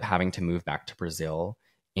ends up having to move back to Brazil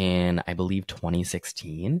in, I believe,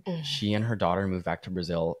 2016. She and her daughter moved back to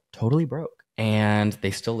Brazil totally broke. And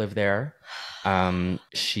they still live there.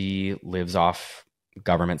 She lives off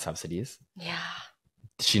government subsidies. Yeah.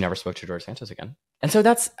 She never spoke to George Santos again. And so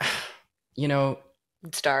that's, you know...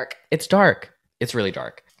 It's dark. It's dark. It's really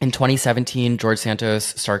dark. In 2017, George Santos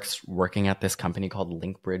starts working at this company called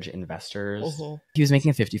Linkbridge Investors. He was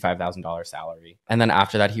making a $55,000 salary. And then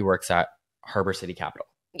after that, he works at Harbor City Capital.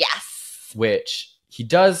 Yes. Which... he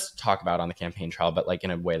does talk about on the campaign trail, but like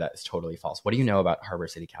in a way that is totally false. What do you know about Harbor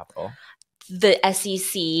City Capital? The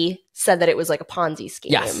SEC said that it was like a Ponzi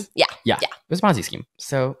scheme. Yes. Yeah. It was a Ponzi scheme.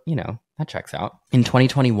 So, that checks out. In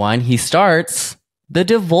 2021, he starts the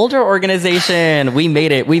DeVolder organization. We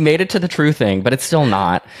made it to the true thing, but it's still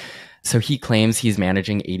not. So he claims he's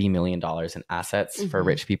managing $80 million in assets for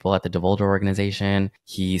rich people at the DeVolder organization.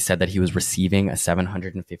 He said that he was receiving a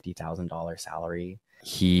 $750,000 salary.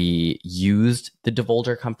 He used the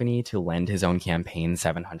DeVolder company to lend his own campaign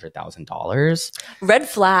 $700,000. Red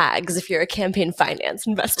flags if you're a campaign finance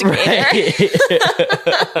investigator. Right.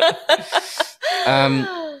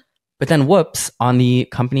 But then, whoops, on the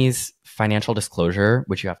company's financial disclosure,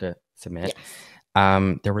 which you have to submit,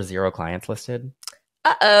 there were 0 clients listed.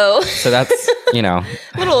 Uh-oh. So that's, a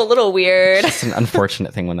little weird. It's an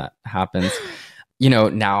unfortunate thing when that happens.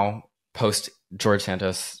 Now, post George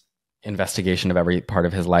Santos investigation of every part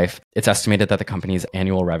of his life, it's estimated that the company's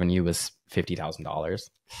annual revenue was $50,000.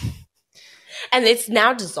 And it's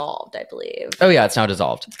now dissolved, I believe. Oh, yeah, it's now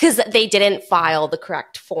dissolved. Because they didn't file the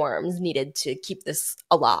correct forms needed to keep this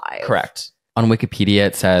alive. Correct. On Wikipedia,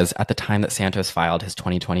 it says, at the time that Santos filed his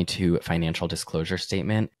 2022 financial disclosure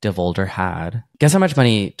statement, DeVolder had... Guess how much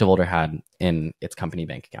money DeVolder had in its company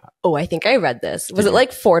bank account? Oh, I think I read this. Was it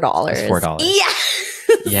like $4? It was $4. Yeah!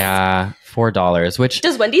 Yeah, $4, which...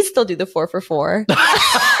 Does Wendy's still do the 4 for 4?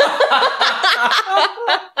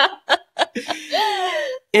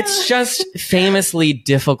 It's just famously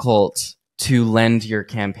difficult to lend your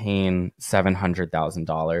campaign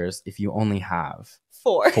 $700,000 if you only have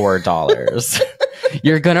 $4.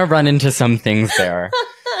 You're gonna run into some things there.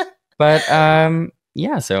 But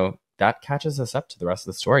so that catches us up to the rest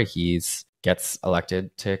of the story. He's gets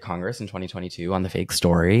elected to Congress in 2022 on the fake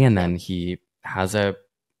story, and then he has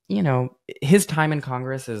his time in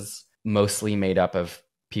Congress is mostly made up of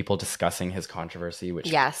people discussing his controversy,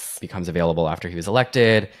 which becomes available after he was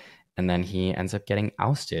elected. And then he ends up getting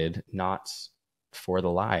ousted, not for the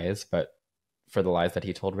lies, but for the lies that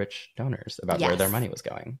he told rich donors about where their money was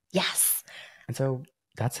going. Yes. And so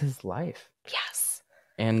that's his life. Yes.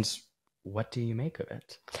 And what do you make of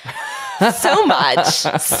it? So much.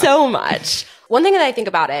 One thing that I think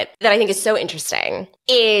about it that I think is so interesting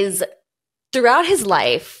is throughout his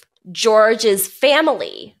life, George's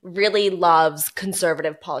family really loves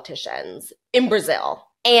conservative politicians in Brazil.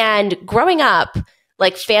 And growing up,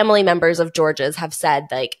 like family members of George's have said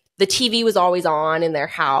like the TV was always on in their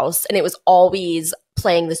house and it was always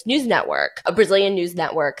playing this news network, a Brazilian news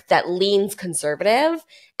network that leans conservative.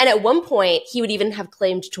 And at one point, he would even have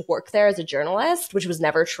claimed to work there as a journalist, which was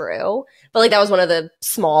never true. But like that was one of the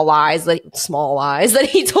small lies that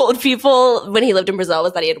he told people when he lived in Brazil,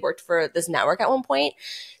 was that he had worked for this network at one point.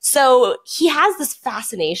 So he has this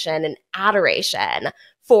fascination and adoration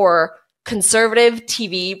for conservative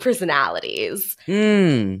TV personalities.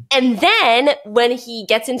 And then when he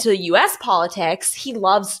gets into US politics, he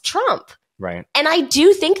loves Trump. Right. And I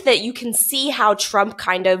do think that you can see how Trump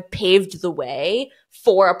kind of paved the way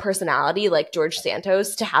for a personality like George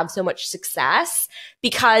Santos to have so much success,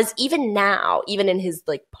 because even now, even in his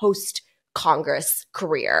like post-Congress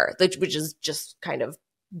career, which is just kind of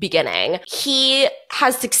beginning, he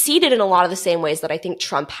has succeeded in a lot of the same ways that I think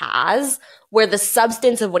Trump has, where the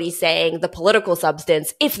substance of what he's saying, the political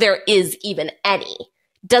substance, if there is even any,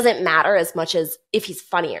 doesn't matter as much as if he's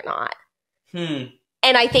funny or not.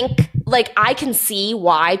 And I think, like, I can see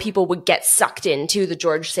why people would get sucked into the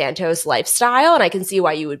George Santos lifestyle, and I can see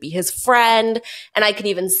why you would be his friend, and I can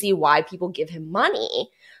even see why people give him money,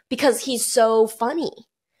 because he's so funny.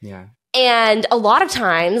 Yeah. And a lot of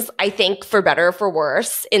times, I think for better or for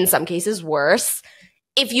worse, in some cases worse,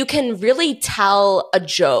 if you can really tell a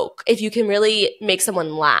joke, if you can really make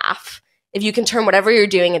someone laugh, if you can turn whatever you're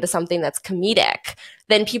doing into something that's comedic,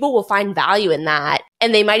 then people will find value in that.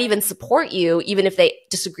 And they might even support you, even if they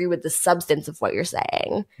disagree with the substance of what you're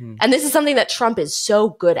saying. And this is something that Trump is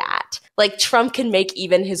so good at. Like, Trump can make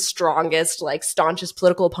even his strongest, like, staunchest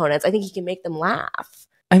political opponents, I think he can make them laugh.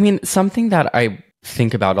 I mean, something that I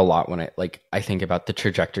think about a lot when I think about the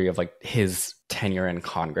trajectory of like his tenure in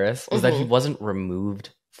Congress was that he wasn't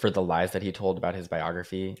removed for the lies that he told about his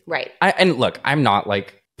biography. Right. And look, I'm not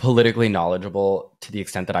like politically knowledgeable to the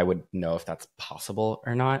extent that I would know if that's possible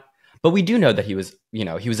or not. But we do know that he was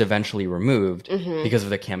eventually removed because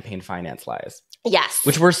of the campaign finance lies. Yes.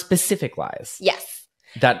 Which were specific lies. Yes.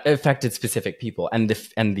 That affected specific people and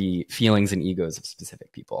the feelings and egos of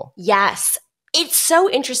specific people. Yes. It's so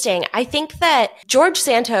interesting. I think that George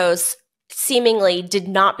Santos seemingly did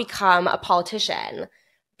not become a politician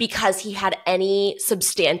because he had any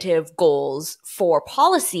substantive goals for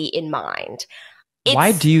policy in mind.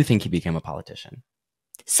 Why do you think he became a politician?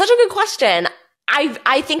 Such a good question.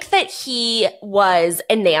 I think that he was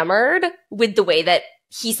enamored with the way that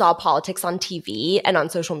he saw politics on TV and on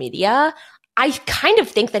social media. I kind of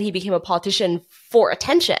think that he became a politician for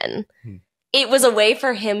attention. It was a way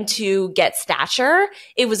for him to get stature.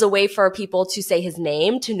 It was a way for people to say his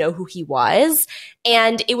name, to know who he was.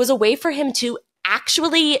 And it was a way for him to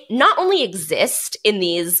actually not only exist in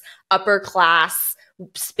these upper class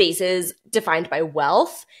spaces defined by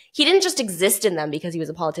wealth. He didn't just exist in them because he was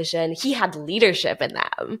a politician. He had leadership in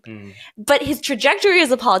them. But his trajectory as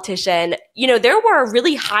a politician, you know, there were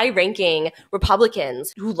really high-ranking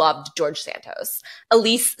Republicans who loved George Santos.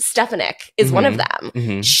 Elise Stefanik is one of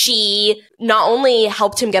them. She not only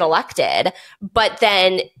helped him get elected, but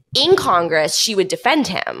then in Congress, she would defend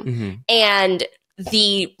him. And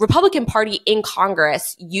the Republican Party in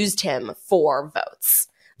Congress used him for votes.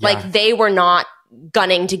 Like, they were not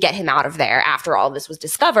gunning to get him out of there after all this was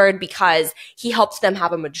discovered, because he helped them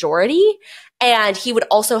have a majority, and he would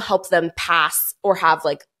also help them pass or have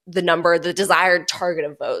like the desired target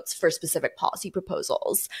of votes for specific policy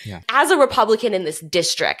proposals. As a Republican in this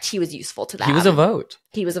district, he was useful to them. He was a vote.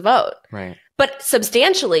 He was a vote. Right. But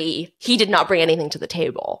substantially, he did not bring anything to the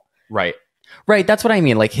table. Right. Right. That's what I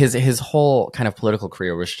mean. Like his whole kind of political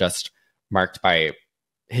career was just marked by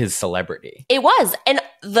his celebrity. It was. And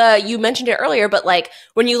you mentioned it earlier, but like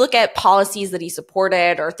when you look at policies that he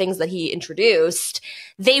supported or things that he introduced,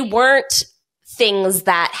 they weren't things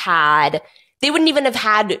that they wouldn't even have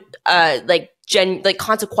had like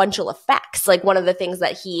consequential effects. Like one of the things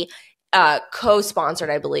that he co-sponsored,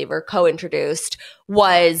 I believe, or co-introduced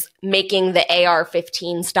was making the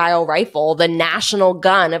AR-15 style rifle the national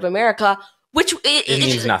gun of America, which it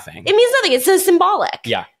means nothing. It means nothing. It's so symbolic.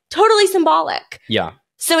 Yeah. Totally symbolic. Yeah.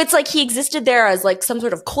 So it's like he existed there as like some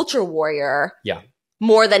sort of culture warrior. Yeah.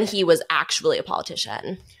 More than he was actually a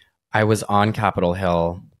politician. I was on Capitol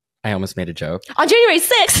Hill. I almost made a joke. On January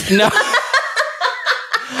 6th. No.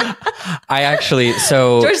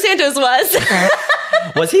 George Santos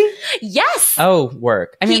was. Was he? Yes. Oh,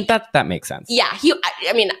 work. I mean, that makes sense. Yeah.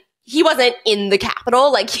 He wasn't in the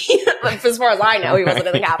Capitol. Like, as far as I know, he wasn't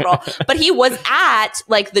in the Capitol. But he was at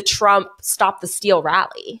like the Trump Stop the Steal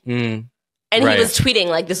rally. And he was tweeting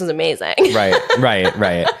like, this is amazing. Right.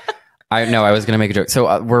 I was going to make a joke.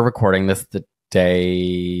 So we're recording this the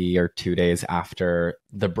day or 2 days after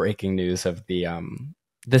the breaking news of the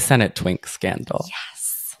Senate twink scandal.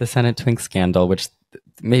 Yes. The Senate twink scandal, which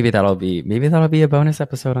maybe that'll be a bonus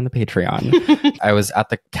episode on the Patreon. I was at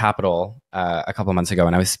the Capitol a couple months ago,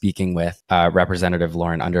 and I was speaking with Representative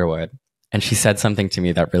Lauren Underwood, and she said something to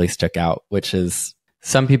me that really stuck out, which is,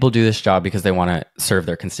 some people do this job because they want to serve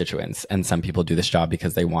their constituents, and some people do this job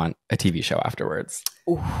because they want a TV show afterwards.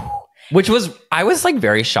 Ooh. I was like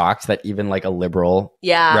very shocked that even like a liberal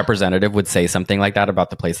representative would say something like that about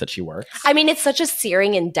the place that she works. I mean, it's such a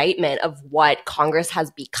searing indictment of what Congress has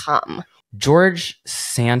become. George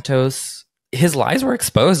Santos, his lies were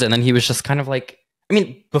exposed, and then he was just kind of like, I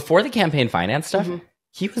mean, before the campaign finance stuff,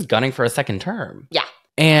 he was gunning for a second term. Yeah.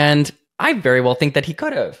 And I very well think that he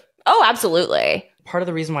could have. Oh, absolutely. Part of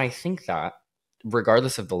the reason why I think that,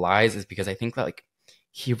 regardless of the lies, is because I think that like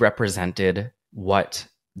he represented what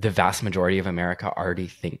the vast majority of America already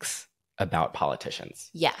thinks about politicians.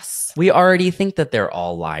 Yes. We already think that they're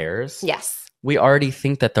all liars. Yes. We already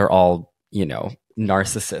think that they're all,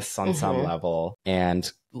 narcissists on some level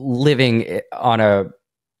and living on a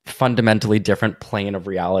fundamentally different plane of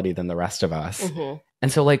reality than the rest of us.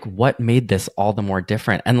 And so like, what made this all the more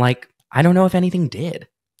different? And like, I don't know if anything did.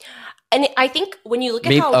 And I think when you look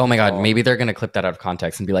at how... Oh my God, maybe they're going to clip that out of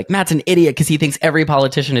context and be like, Matt's an idiot because he thinks every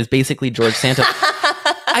politician is basically George Santos.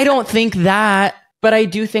 I don't think that, but I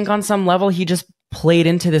do think on some level he just played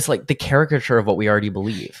into this, like the caricature of what we already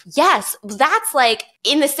believe. Yes, that's like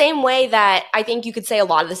in the same way that I think you could say a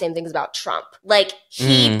lot of the same things about Trump. Like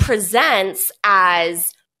he presents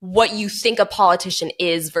as what you think a politician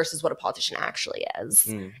is versus what a politician actually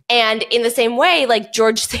is. And in the same way, like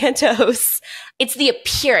George Santos, it's the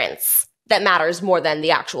appearance that matters more than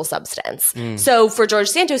the actual substance. So for George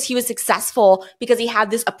Santos, he was successful because he had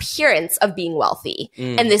this appearance of being wealthy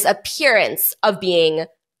and this appearance of being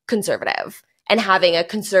conservative and having a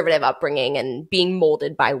conservative upbringing and being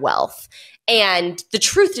molded by wealth. And the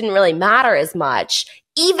truth didn't really matter as much.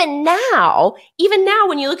 Even now,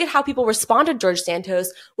 when you look at how people respond to George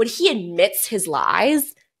Santos, when he admits his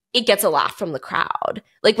lies, it gets a laugh from the crowd.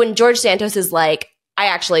 Like when George Santos is like, I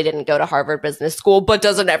actually didn't go to Harvard Business School, but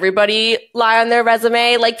doesn't everybody lie on their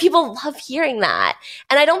resume? Like people love hearing that.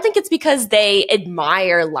 And I don't think it's because they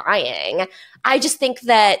admire lying. I just think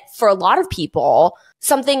that for a lot of people,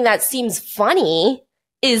 something that seems funny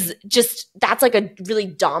is just, that's like a really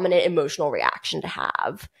dominant emotional reaction to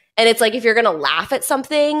have. And it's like, if you're going to laugh at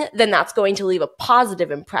something, then that's going to leave a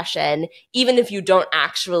positive impression, even if you don't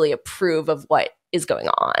actually approve of what is going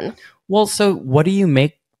on. Well, so what do you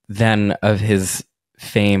make then of his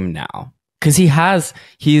fame now? Because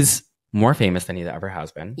he's more famous than he ever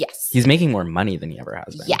has been. Yes. He's making more money than he ever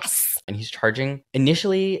has been. Yes. And he's charging,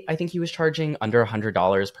 initially, I think he was charging under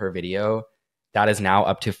 $100 per video. That is now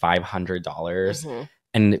up to $500. Mm-hmm.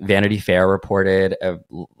 And Vanity Fair reported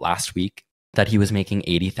last week that he was making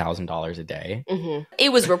 $80,000 a day. Mm-hmm.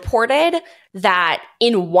 It was reported that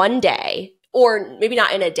in one day, or maybe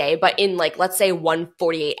not in a day, but in like, let's say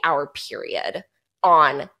 148-hour period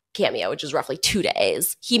on Cameo, which is roughly 2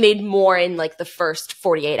 days, he made more in like the first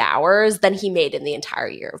 48 hours than he made in the entire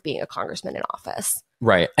year of being a congressman in office.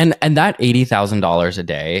 Right. And that $80,000 a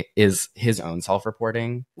day is his own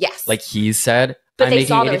self-reporting. Yes. Like he said, but they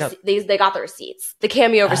got the receipts. The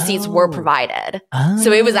Cameo receipts were provided.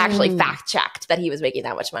 So it was actually fact-checked that he was making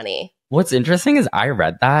that much money. What's interesting is I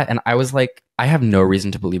read that and I was like, I have no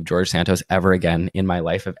reason to believe George Santos ever again in my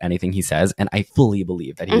life of anything he says. And I fully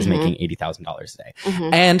believe that he was making $80,000 a day.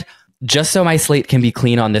 Mm-hmm. And just so my slate can be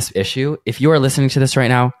clean on this issue, if you are listening to this right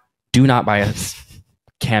now, do not buy a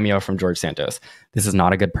Cameo from George Santos. This is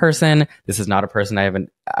not a good person. This is not a person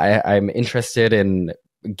I'm interested in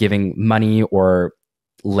giving money or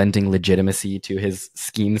lending legitimacy to his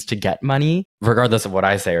schemes to get money. Regardless of what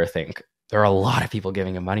I say or think, there are a lot of people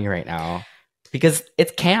giving him money right now because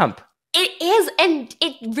it's camp. It is. And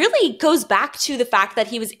it really goes back to the fact that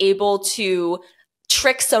he was able to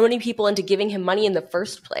trick so many people into giving him money in the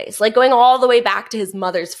first place. Like going all the way back to his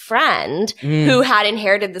mother's friend who had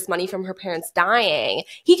inherited this money from her parents dying.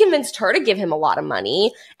 He convinced her to give him a lot of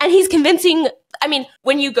money. And he's convincing, I mean,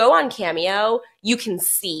 when you go on Cameo, you can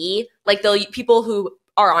see like the people who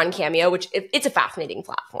are on Cameo, which it's a fascinating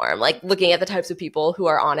platform, like looking at the types of people who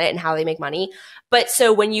are on it and how they make money. But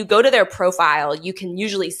so when you go to their profile, you can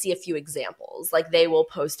usually see a few examples. Like they will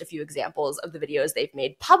post a few examples of the videos they've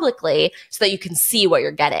made publicly so that you can see what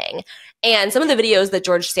you're getting. And some of the videos that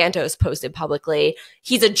George Santos posted publicly,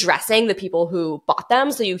 he's addressing the people who bought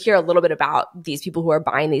them. So you hear a little bit about these people who are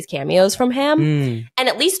buying these cameos from him. And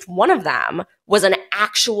at least one of them was an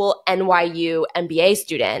actual NYU MBA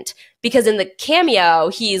student, because in the Cameo,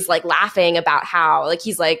 he's like laughing about how, like,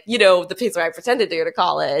 he's like, you know, the place where I pretended to go to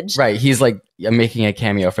college. Right. He's like, I'm making a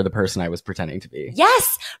cameo for the person I was pretending to be.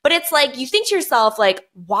 Yes. But it's like, you think to yourself, like,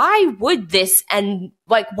 why would this, and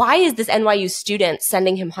like, why is this NYU student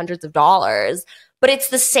sending him hundreds of dollars? But it's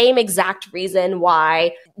the same exact reason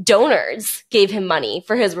why donors gave him money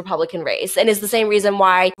for his Republican race. And it's the same reason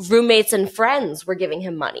why roommates and friends were giving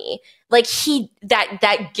him money. Like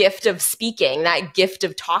that gift of speaking, that gift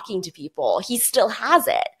of talking to people, he still has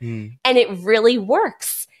it. And it really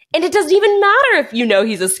works. And it doesn't even matter if you know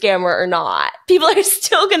he's a scammer or not. People are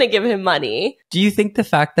still going to give him money. Do you think the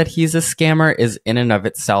fact that he's a scammer is in and of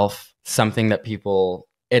itself something that people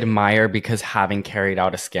admire, because having carried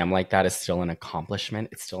out a scam like that is still an accomplishment?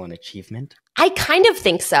 It's still an achievement? I kind of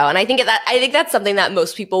think so. And I think that's something that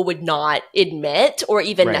most people would not admit or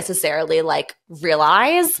even necessarily like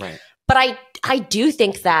realize. Right. But I do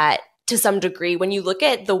think that to some degree, when you look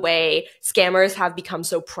at the way scammers have become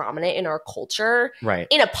so prominent in our culture,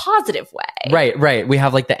 in a positive way. Right. We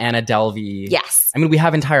have like the Anna Delvey. Yes. I mean, we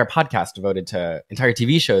have entire podcasts devoted to, entire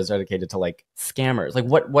TV shows dedicated to like scammers. Like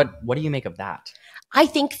what do you make of that? I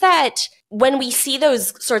think that when we see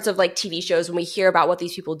those sorts of like TV shows, when we hear about what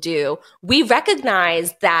these people do, we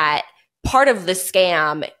recognize that part of the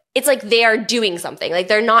scam, it's like they are doing something. Like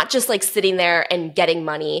they're not just like sitting there and getting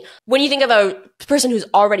money. When you think of a person who's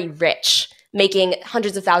already rich, making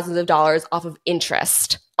hundreds of thousands of dollars off of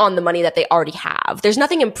interest on the money that they already have, there's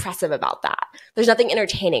nothing impressive about that. There's nothing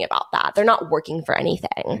entertaining about that. They're not working for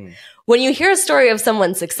anything. When you hear a story of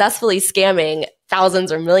someone successfully scamming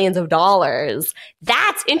thousands or millions of dollars,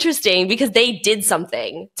 that's interesting because they did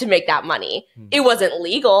something to make that money. It wasn't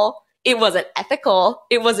legal. It wasn't ethical.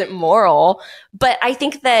 It wasn't moral. But I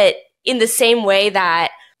think that in the same way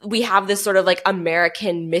that we have this sort of like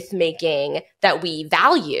American myth making that we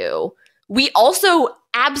value, we also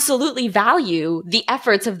absolutely value the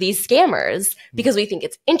efforts of these scammers because we think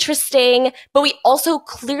it's interesting, but we also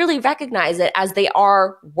clearly recognize it as they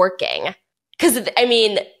are working. Because, I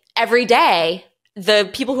mean, every day, the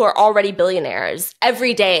people who are already billionaires,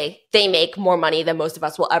 every day they make more money than most of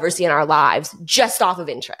us will ever see in our lives just off of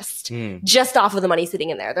interest, just off of the money sitting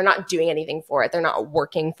in there. They're not doing anything for it. They're not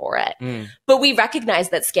working for it. But we recognize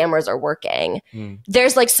that scammers are working.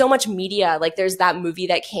 There's like so much media. Like there's that movie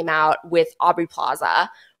that came out with Aubrey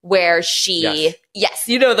Plaza where she, yes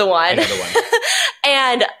you know the one. I know the one.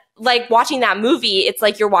 And like watching that movie, it's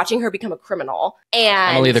like you're watching her become a criminal.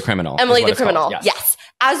 And Emily the Criminal. Emily the Criminal. Yes.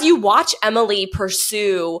 As you watch Emily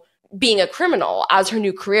pursue being a criminal as her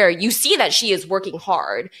new career, you see that she is working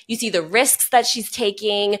hard. You see the risks that she's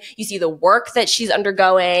taking. You see the work that she's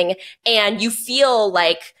undergoing. And you feel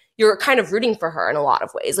like you're kind of rooting for her in a lot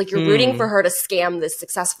of ways. Like you're rooting for her to scam this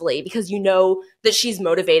successfully because you know that she's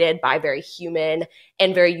motivated by very human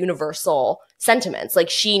and very universal sentiments. Like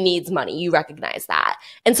she needs money. You recognize that.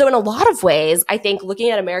 And so in a lot of ways, I think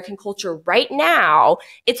looking at American culture right now,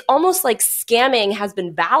 it's almost like scamming has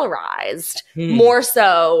been valorized more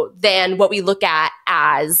so than what we look at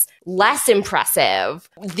as less impressive,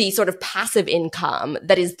 the sort of passive income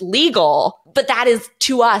that is legal, but that is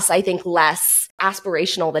to us, I think, less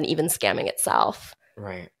aspirational than even scamming itself.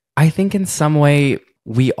 Right. I think in some way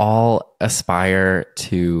we all aspire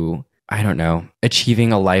to, I don't know,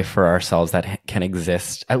 achieving a life for ourselves that can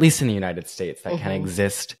exist, at least in the United States, that can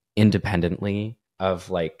exist independently of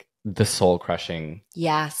like the soul crushing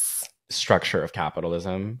structure of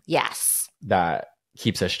capitalism. Yes. That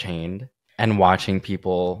keeps us chained, and watching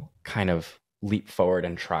people kind of leap forward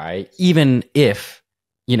and try, even if,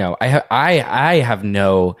 you know, I have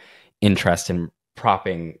no interest in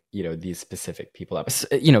propping, you know, these specific people up.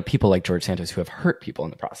 You know, people like George Santos who have hurt people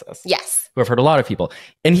in the process. Yes. Who have hurt a lot of people.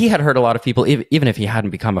 And he had hurt a lot of people even if he hadn't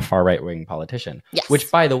become a far right-wing politician. Yes. Which,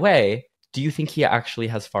 by the way, do you think he actually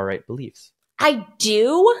has far-right beliefs? I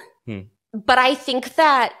do. But I think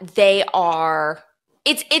that they are...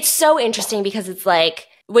 It's so interesting because it's like,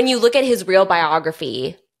 when you look at his real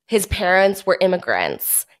biography, his parents were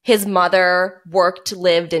immigrants. His mother worked,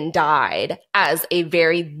 lived, and died as a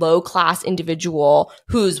very low-class individual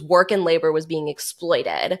whose work and labor was being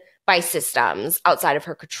exploited by systems outside of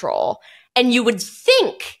her control. And you would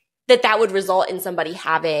think that that would result in somebody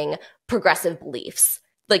having progressive beliefs,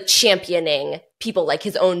 like championing people like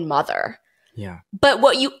his own mother. Yeah. But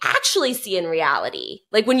what you actually see in reality,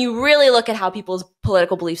 like when you really look at how people's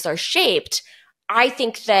political beliefs are shaped, I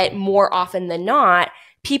think that more often than not,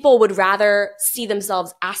 people would rather see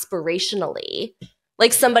themselves aspirationally.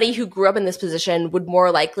 Like somebody who grew up in this position would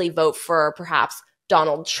more likely vote for perhaps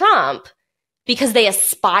Donald Trump because they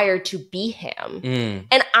aspire to be him.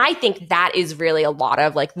 And I think that is really a lot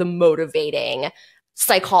of like the motivating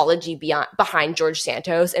psychology behind George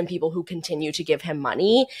Santos and people who continue to give him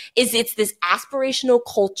money, is it's this aspirational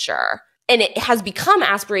culture. And it has become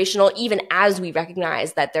aspirational even as we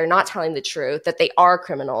recognize that they're not telling the truth, that they are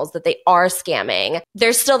criminals, that they are scamming.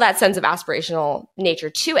 There's still that sense of aspirational nature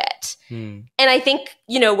to it. And I think,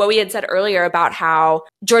 you know, what we had said earlier about how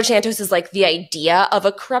George Santos is like the idea of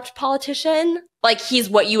a corrupt politician. Like he's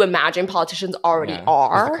what you imagine politicians already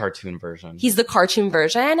are. He's the cartoon version. He's the cartoon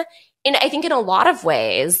version. And I think in a lot of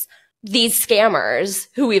ways, these scammers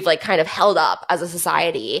who we've like kind of held up as a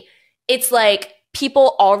society, it's like,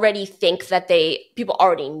 people already think that people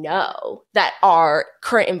already know that our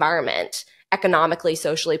current environment, economically,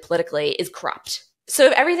 socially, politically, is corrupt. So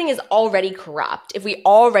if everything is already corrupt, if we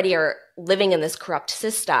already are living in this corrupt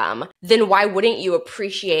system, then why wouldn't you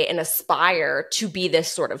appreciate and aspire to be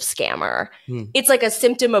this sort of scammer? It's like a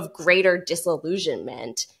symptom of greater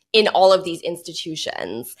disillusionment in all of these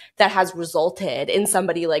institutions that has resulted in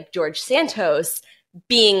somebody like George Santos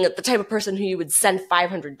being the type of person who you would send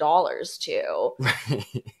 $500 to.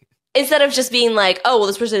 Instead of just being like, oh, well,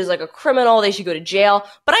 this person is like a criminal, they should go to jail.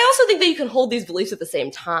 But I also think that you can hold these beliefs at the same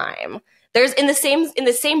time. There's in the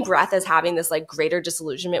same breath as having this like greater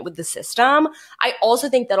disillusionment with the system, I also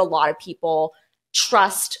think that a lot of people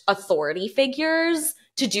trust authority figures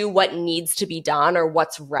to do what needs to be done or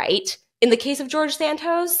what's right in the case of George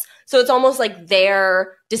Santos. So it's almost like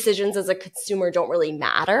their decisions as a consumer don't really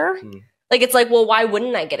matter. Like, it's like, well, why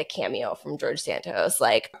wouldn't I get a cameo from George Santos?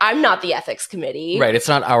 Like, I'm not the ethics committee. Right. It's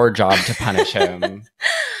not our job to punish him.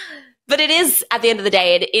 But it is, at the end of the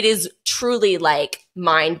day, it is truly like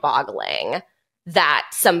mind-boggling that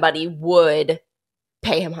somebody would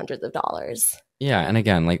pay him hundreds of dollars. Yeah. And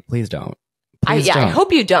again, like, please don't. I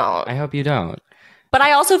hope you don't. I hope you don't. But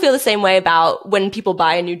I also feel the same way about when people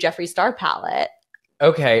buy a new Jeffree Star palette.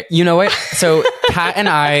 Okay. You know what? So Kat and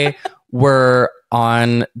I were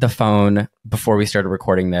on the phone before we started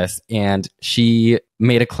recording this, and she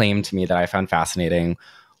made a claim to me that I found fascinating,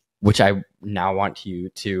 which I now want you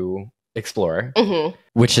to explore,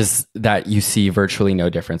 which is that you see virtually no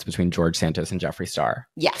difference between George Santos and Jeffree Star.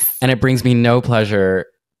 Yes. And it brings me no pleasure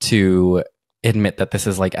to admit that this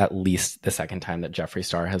is like at least the second time that Jeffree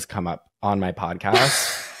Star has come up on my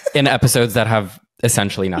podcast in episodes that have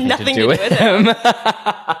essentially nothing to do with him.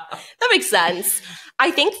 That makes sense. I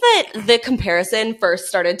think that the comparison first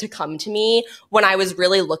started to come to me when I was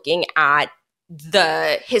really looking at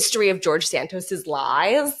the history of George Santos's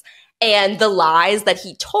lies. And the lies that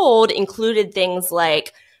he told included things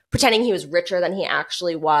like pretending he was richer than he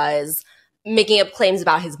actually was, making up claims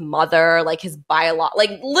about his mother, like his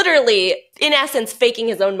like literally, in essence, faking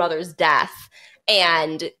his own mother's death.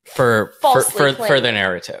 And for the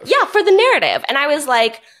narrative. Yeah, for the narrative. And I was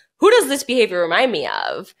like, who does this behavior remind me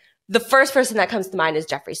of? The first person that comes to mind is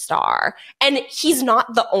Jeffree Star. And he's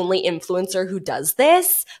not the only influencer who does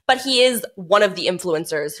this, but he is one of the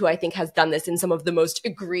influencers who I think has done this in some of the most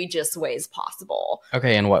egregious ways possible.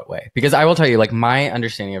 Okay, in what way? Because I will tell you, like, my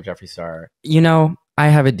understanding of Jeffree Star, you know, I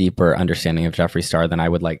have a deeper understanding of Jeffree Star than I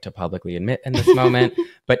would like to publicly admit in this moment.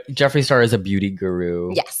 But Jeffree Star is a beauty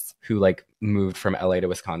guru. Yes. Who like moved from LA to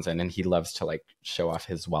Wisconsin, and he loves to like show off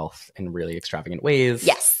his wealth in really extravagant ways.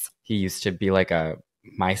 Yes. He used to be like a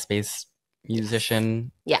MySpace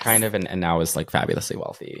musician, yes. kind of, and now is like fabulously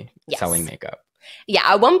wealthy, yes. selling makeup. Yeah,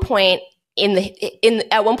 at one point in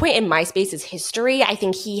MySpace's history, I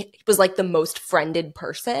think he was like the most friended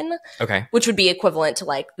person. Okay. Which would be equivalent to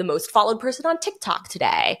like the most followed person on TikTok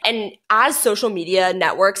today. And as social media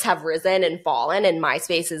networks have risen and fallen and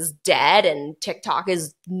MySpace is dead and TikTok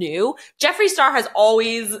is new, Jeffree Star has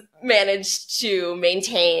always managed to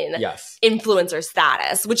maintain influencer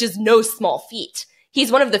status, which is no small feat. He's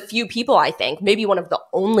one of the few people, I think, maybe one of the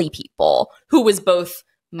only people who was both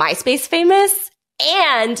MySpace famous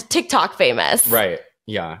and TikTok famous. Right.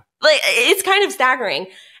 Yeah. Like, it's kind of staggering.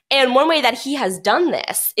 And one way that he has done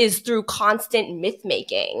this is through constant myth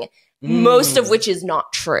making, most of which is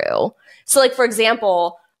not true. So like, for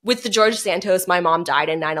example, with the George Santos, my mom died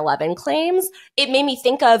in 9/11 claims, it made me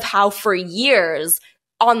think of how for years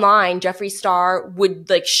online, Jeffree Star would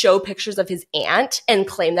like show pictures of his aunt and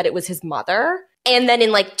claim that it was his mother. And then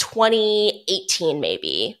in like 2018,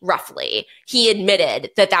 maybe, roughly, he admitted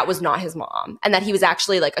that that was not his mom and that he was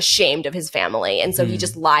actually like ashamed of his family. And so he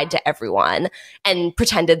just lied to everyone and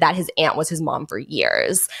pretended that his aunt was his mom for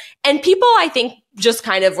years. And people, I think, just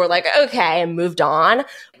kind of were like, okay, and moved on.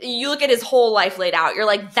 You look at his whole life laid out, you're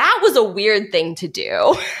like, that was a weird thing to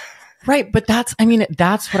do. Right. But that's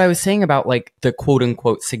what I was saying about like the quote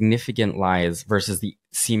unquote significant lies versus the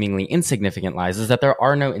seemingly insignificant lies is that there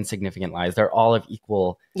are no insignificant lies. They're all of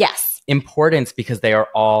equal importance because they are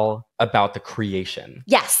all about the creation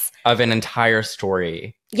of an entire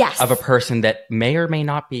story of a person that may or may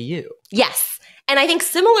not be you. Yes. And I think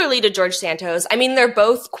similarly to George Santos, I mean, they're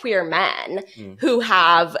both queer men who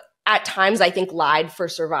have at times, I think, lied for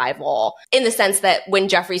survival in the sense that when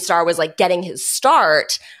Jeffree Star was like getting his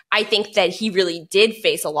start, I think that he really did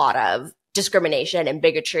face a lot of discrimination and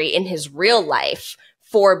bigotry in his real life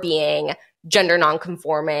for being gender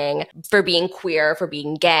nonconforming, for being queer, for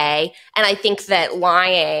being gay. And I think that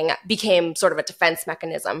lying became sort of a defense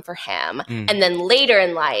mechanism for him. And then later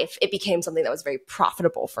in life, it became something that was very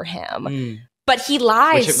profitable for him. But he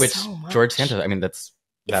lies which so much. George Santos, I mean,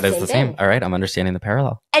 that is the same. All right, I'm understanding the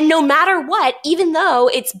parallel. And no matter what, even though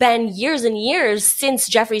it's been years and years since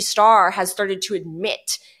Jeffree Star has started to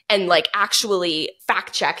admit and like actually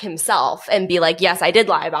fact check himself and be like, yes, I did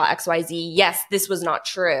lie about XYZ. Yes, this was not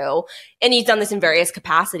true. And he's done this in various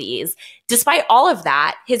capacities. Despite all of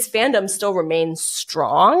that, his fandom still remains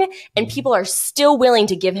strong and people are still willing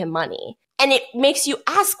to give him money. And it makes you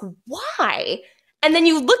ask why? And then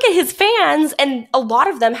you look at his fans and a lot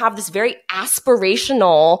of them have this very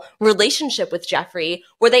aspirational relationship with Jeffree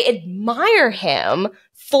where they admire him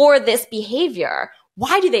for this behavior.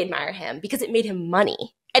 Why do they admire him? Because it made him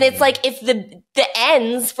money. And it's like if the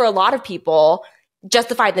ends for a lot of people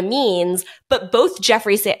justify the means, but both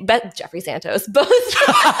Jeffree Santos, both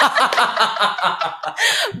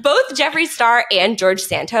Jeffree Star and George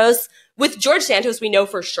Santos. With George Santos, we know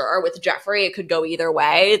for sure. With Jeffree, it could go either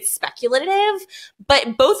way. It's speculative.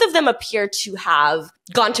 But both of them appear to have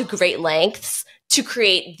gone to great lengths to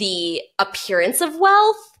create the appearance of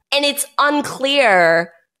wealth. And it's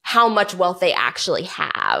unclear how much wealth they actually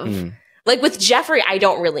have. Like with Jeffree, I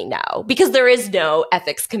don't really know because there is no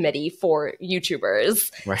ethics committee for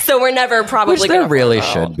YouTubers. Right. So we're never probably Which there really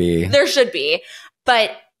should be. There should be.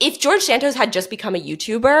 But if George Santos had just become a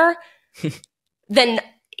YouTuber, then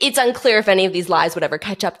it's unclear if any of these lies would ever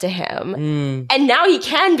catch up to him. And now he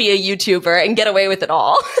can be a YouTuber and get away with it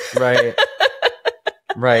all. Right.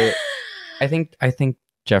 Right. I think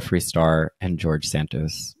Jeffree Star and George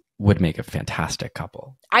Santos would make a fantastic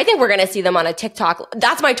couple. I think we're going to see them on a TikTok.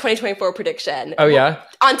 That's my 2024 prediction. Oh, yeah?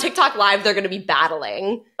 On TikTok Live, they're going to be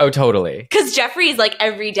battling. Oh, totally. Because Jeffree's like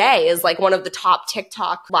every day is like one of the top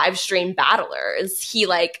TikTok live stream battlers. He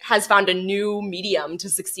like has found a new medium to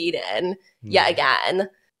succeed in yet again.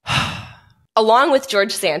 along with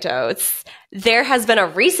George Santos, there has been a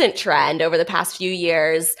recent trend over the past few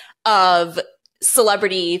years of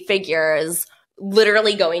celebrity figures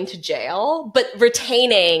literally going to jail, but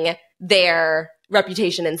retaining their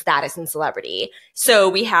reputation and status and celebrity. So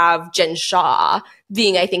we have Jen Shaw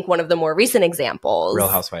being, I think, one of the more recent examples. Real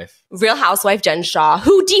Housewife Jen Shaw,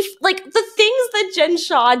 who like the things that Jen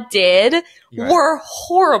Shaw did were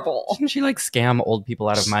horrible. Didn't she like scam old people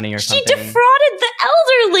out of money or something? She defrauded the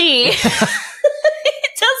elderly.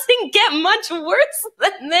 It doesn't get much worse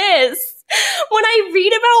than this. When I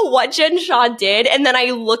read about what Jen Shaw did and then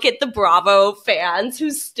I look at the Bravo fans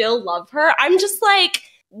who still love her, I'm just like,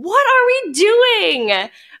 what are we doing?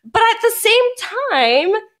 But at the same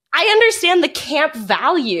time, I understand the camp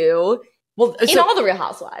value in all the Real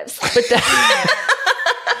Housewives.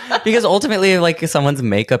 But because ultimately, like, someone's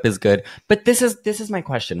makeup is good. But this is my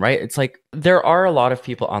question, right? It's like, there are a lot of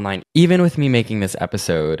people online. Even with me making this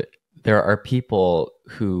episode, there are people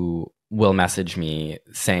who will message me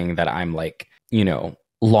saying that I'm like,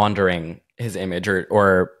 laundering his image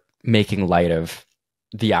or making light of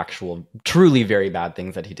the actual truly very bad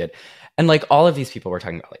things that he did. And like all of these people we're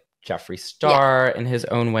talking about, like Jeffree Star in his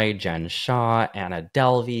own way, Jen Shaw, Anna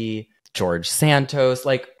Delvey, George Santos,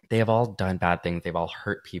 like they have all done bad things. They've all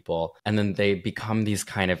hurt people. And then they become these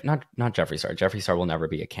kind of, not Jeffree Star. Jeffree Star will never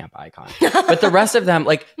be a camp icon. But the rest of them,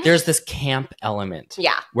 like there's this camp element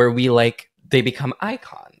where they become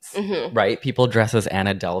icons, right? People dress as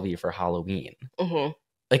Anna Delvey for Halloween.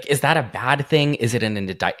 Like, is that a bad thing? Is it an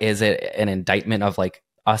indictment of like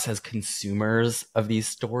us as consumers of these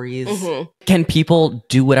stories? Can people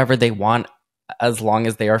do whatever they want as long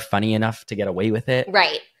as they are funny enough to get away with it?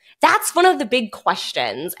 Right. That's one of the big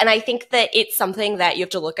questions. And I think that it's something that you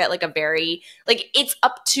have to look at like it's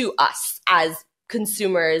up to us as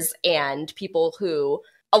consumers and people who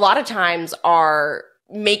a lot of times are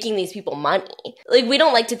making these people money. Like, we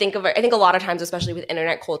don't like to think of it. I think a lot of times, especially with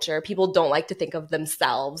internet culture, people don't like to think of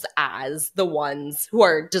themselves as the ones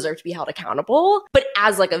who deserve to be held accountable. But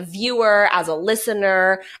as like a viewer, as a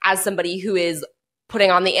listener, as somebody who is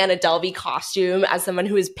putting on the Anna Delvey costume, as someone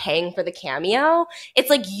who is paying for the cameo, it's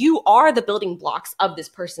like you are the building blocks of this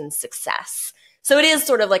person's success. So it is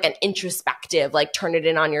sort of like an introspective, like turn it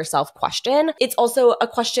in on yourself question. It's also a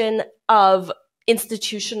question of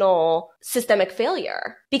institutional systemic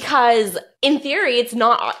failure, because in theory, it's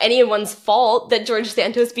not anyone's fault that George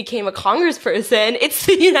Santos became a congressperson. It's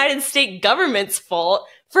the United States government's fault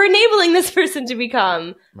for enabling this person to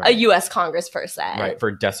become a U.S. congressperson. Right, for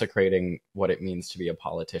desecrating what it means to be a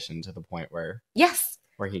politician to the point where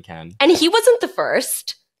he can. And he wasn't the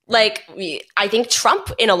first. Like, I think Trump,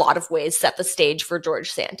 in a lot of ways, set the stage for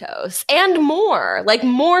George Santos, and more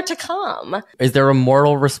to come. Is there a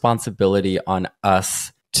moral responsibility on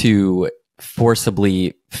us to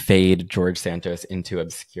forcibly fade George Santos into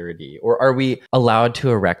obscurity? Or are we allowed to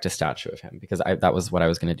erect a statue of him? Because that was what I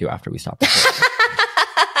was going to do after we stopped.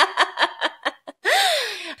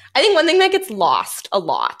 I think one thing that gets lost a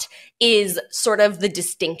lot is sort of the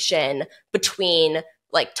distinction between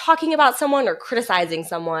like talking about someone or criticizing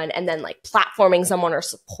someone and then like platforming someone or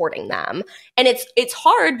supporting them. And it's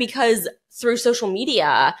hard because through social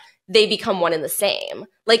media, they become one and the same.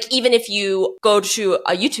 Like, even if you go to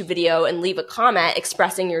a YouTube video and leave a comment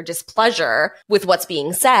expressing your displeasure with what's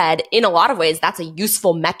being said, in a lot of ways, that's a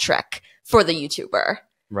useful metric for the YouTuber.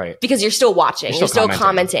 Right. Because you're still watching, you're still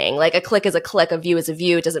commenting. Like, a click is a click, a view is a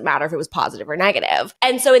view. It doesn't matter if it was positive or negative.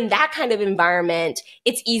 And so in that kind of environment,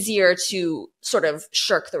 it's easier to sort of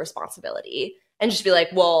shirk the responsibility and just be like,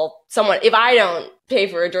 well, if I don't pay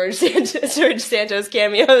for a George Santos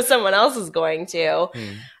cameo, someone else is going to.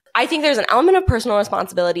 I think there's an element of personal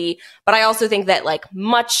responsibility, but I also think that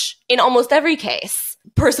in almost every case,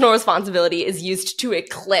 personal responsibility is used to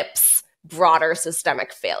eclipse broader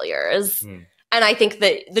systemic failures. And I think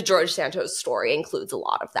that the George Santos story includes a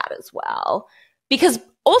lot of that as well. Because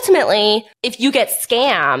ultimately, if you get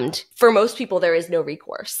scammed, for most people, there is no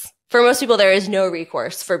recourse. For most people, there is no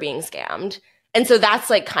recourse for being scammed. And so that's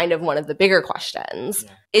like kind of one of the bigger questions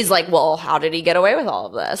is like, well, how did he get away with all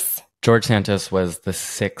of this? George Santos was the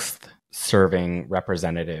 6th serving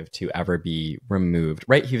representative to ever be removed,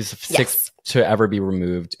 right? He was the 6th to ever be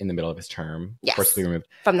removed in the middle of his term. Forcibly removed.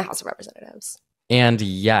 From the House of Representatives. And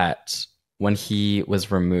yet, when he was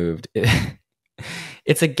removed,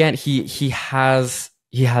 it's again, he has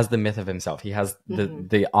the myth of himself. He has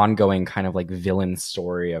the ongoing kind of like villain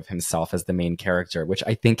story of himself as the main character, which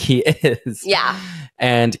I think he is. Yeah.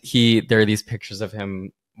 And there are these pictures of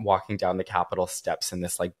him walking down the Capitol steps in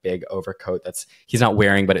this like big overcoat he's not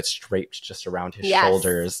wearing, but it's draped just around his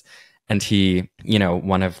shoulders. And he,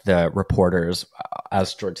 one of the reporters,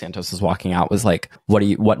 as George Santos was walking out, was like,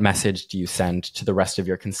 what message do you send to the rest of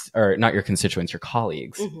your, or not your constituents, your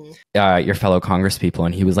colleagues, your fellow congresspeople?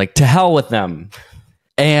 And he was like, to hell with them.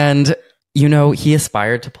 And, he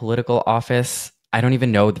aspired to political office. I don't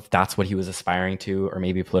even know if that's what he was aspiring to, or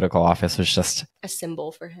maybe political office was just a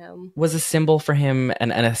symbol for him. Was a symbol for him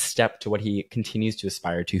and a step to what he continues to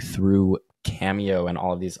aspire to through Cameo and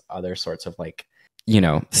all of these other sorts of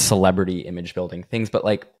celebrity image building things.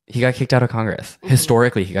 But he got kicked out of Congress.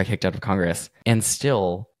 Historically, he got kicked out of Congress. And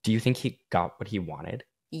still, do you think he got what he wanted?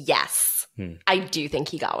 Yes. I do think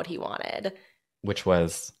he got what he wanted. Which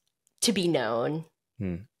was? To be known.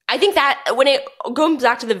 I think that going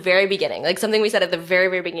back to the very beginning, like something we said at the very,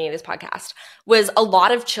 very beginning of this podcast, was a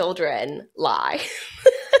lot of children lie.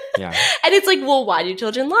 Yeah. And it's like, well, why do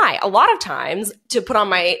children lie? A lot of times, to put on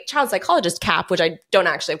my child psychologist cap, which I don't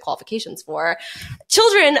actually have qualifications for,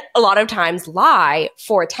 children a lot of times lie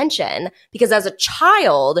for attention because as a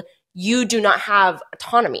child, you do not have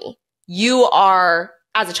autonomy.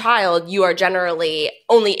 As a child, you are generally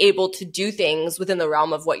only able to do things within the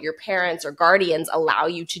realm of what your parents or guardians allow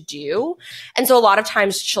you to do. And so a lot of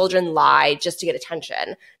times children lie just to get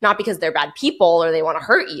attention, not because they're bad people or they want to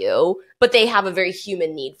hurt you, but they have a very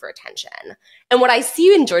human need for attention. And what I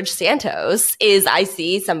see in George Santos is I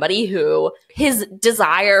see somebody who his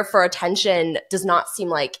desire for attention does not seem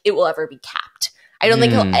like it will ever be capped. I don't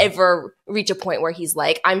think he'll ever reach a point where he's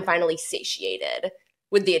like, I'm finally satiated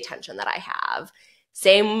with the attention that I have.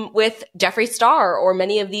 Same with Jeffree Star or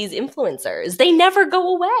many of these influencers. They never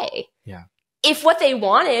go away. Yeah. If what they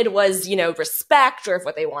wanted was, respect, or if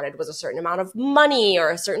what they wanted was a certain amount of money or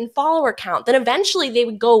a certain follower count, then eventually they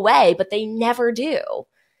would go away, but they never do.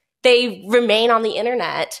 They remain on the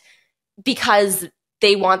internet because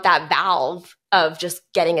they want that valve of just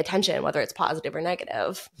getting attention, whether it's positive or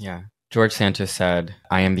negative. Yeah. George Santos said,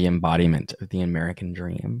 I am the embodiment of the American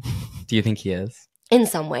dream. Do you think he is? In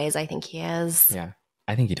some ways, I think he is. Yeah.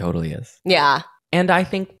 I think he totally is. Yeah. And I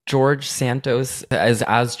think George Santos is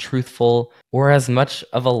as truthful or as much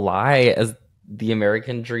of a lie as the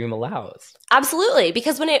American dream allows. Absolutely.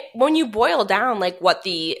 Because when you boil down what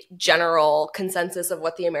the general consensus of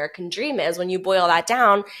what the American dream is, when you boil that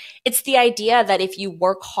down, it's the idea that if you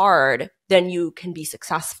work hard, then you can be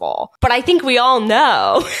successful. But I think we all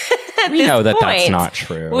know we know that that's not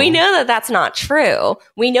true. We know that that's not true.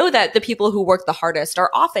 We know that the people who work the hardest are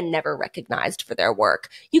often never recognized for their work.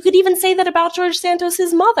 You could even say that about George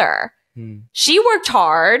Santos' mother. She worked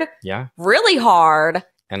hard. Yeah. Really hard.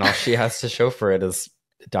 And all she has to show for it is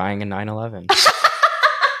dying in 9/11.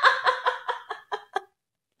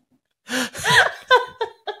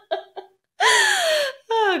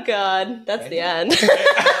 Oh, God. That's the end.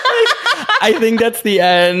 I think that's the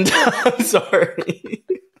end. I'm sorry.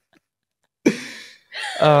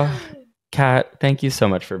 Kat, thank you so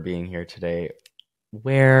much for being here today.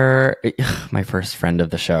 My first friend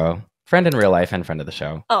of the show, friend in real life and friend of the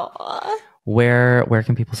show. Aww. Where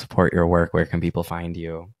can people support your work? Where can people find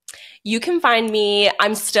you? You can find me.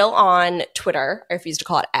 I'm still on Twitter. I refuse to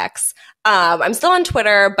call it X. I'm still on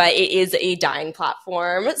Twitter, but it is a dying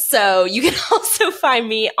platform. So you can also find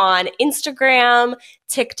me on Instagram,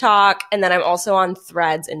 TikTok, and then I'm also on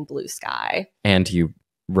Threads and Blue Sky. And you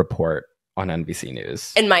report on NBC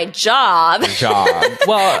News. In my job.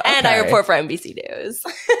 Well, okay. And I report for NBC News.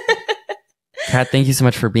 Kat, thank you so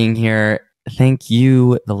much for being here. Thank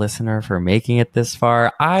you, the listener, for making it this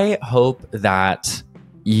far. I hope that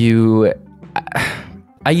you...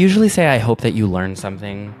 I usually say I hope that you learn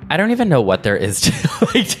something. I don't even know what there is to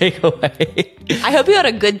take away. I hope you had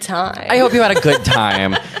a good time. I hope you had a good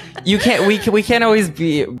time. We can't always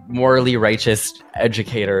be morally righteous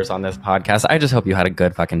educators on this podcast. I just hope you had a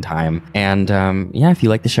good fucking time. And if you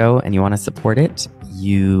like the show and you want to support it,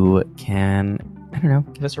 you can,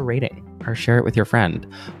 give us a rating or share it with your friend,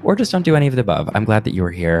 or just don't do any of the above. I'm glad that you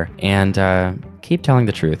were here, and keep telling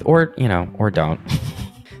the truth, or don't.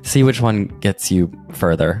 See which one gets you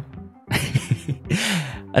further.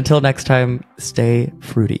 Until next time, stay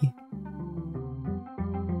fruity.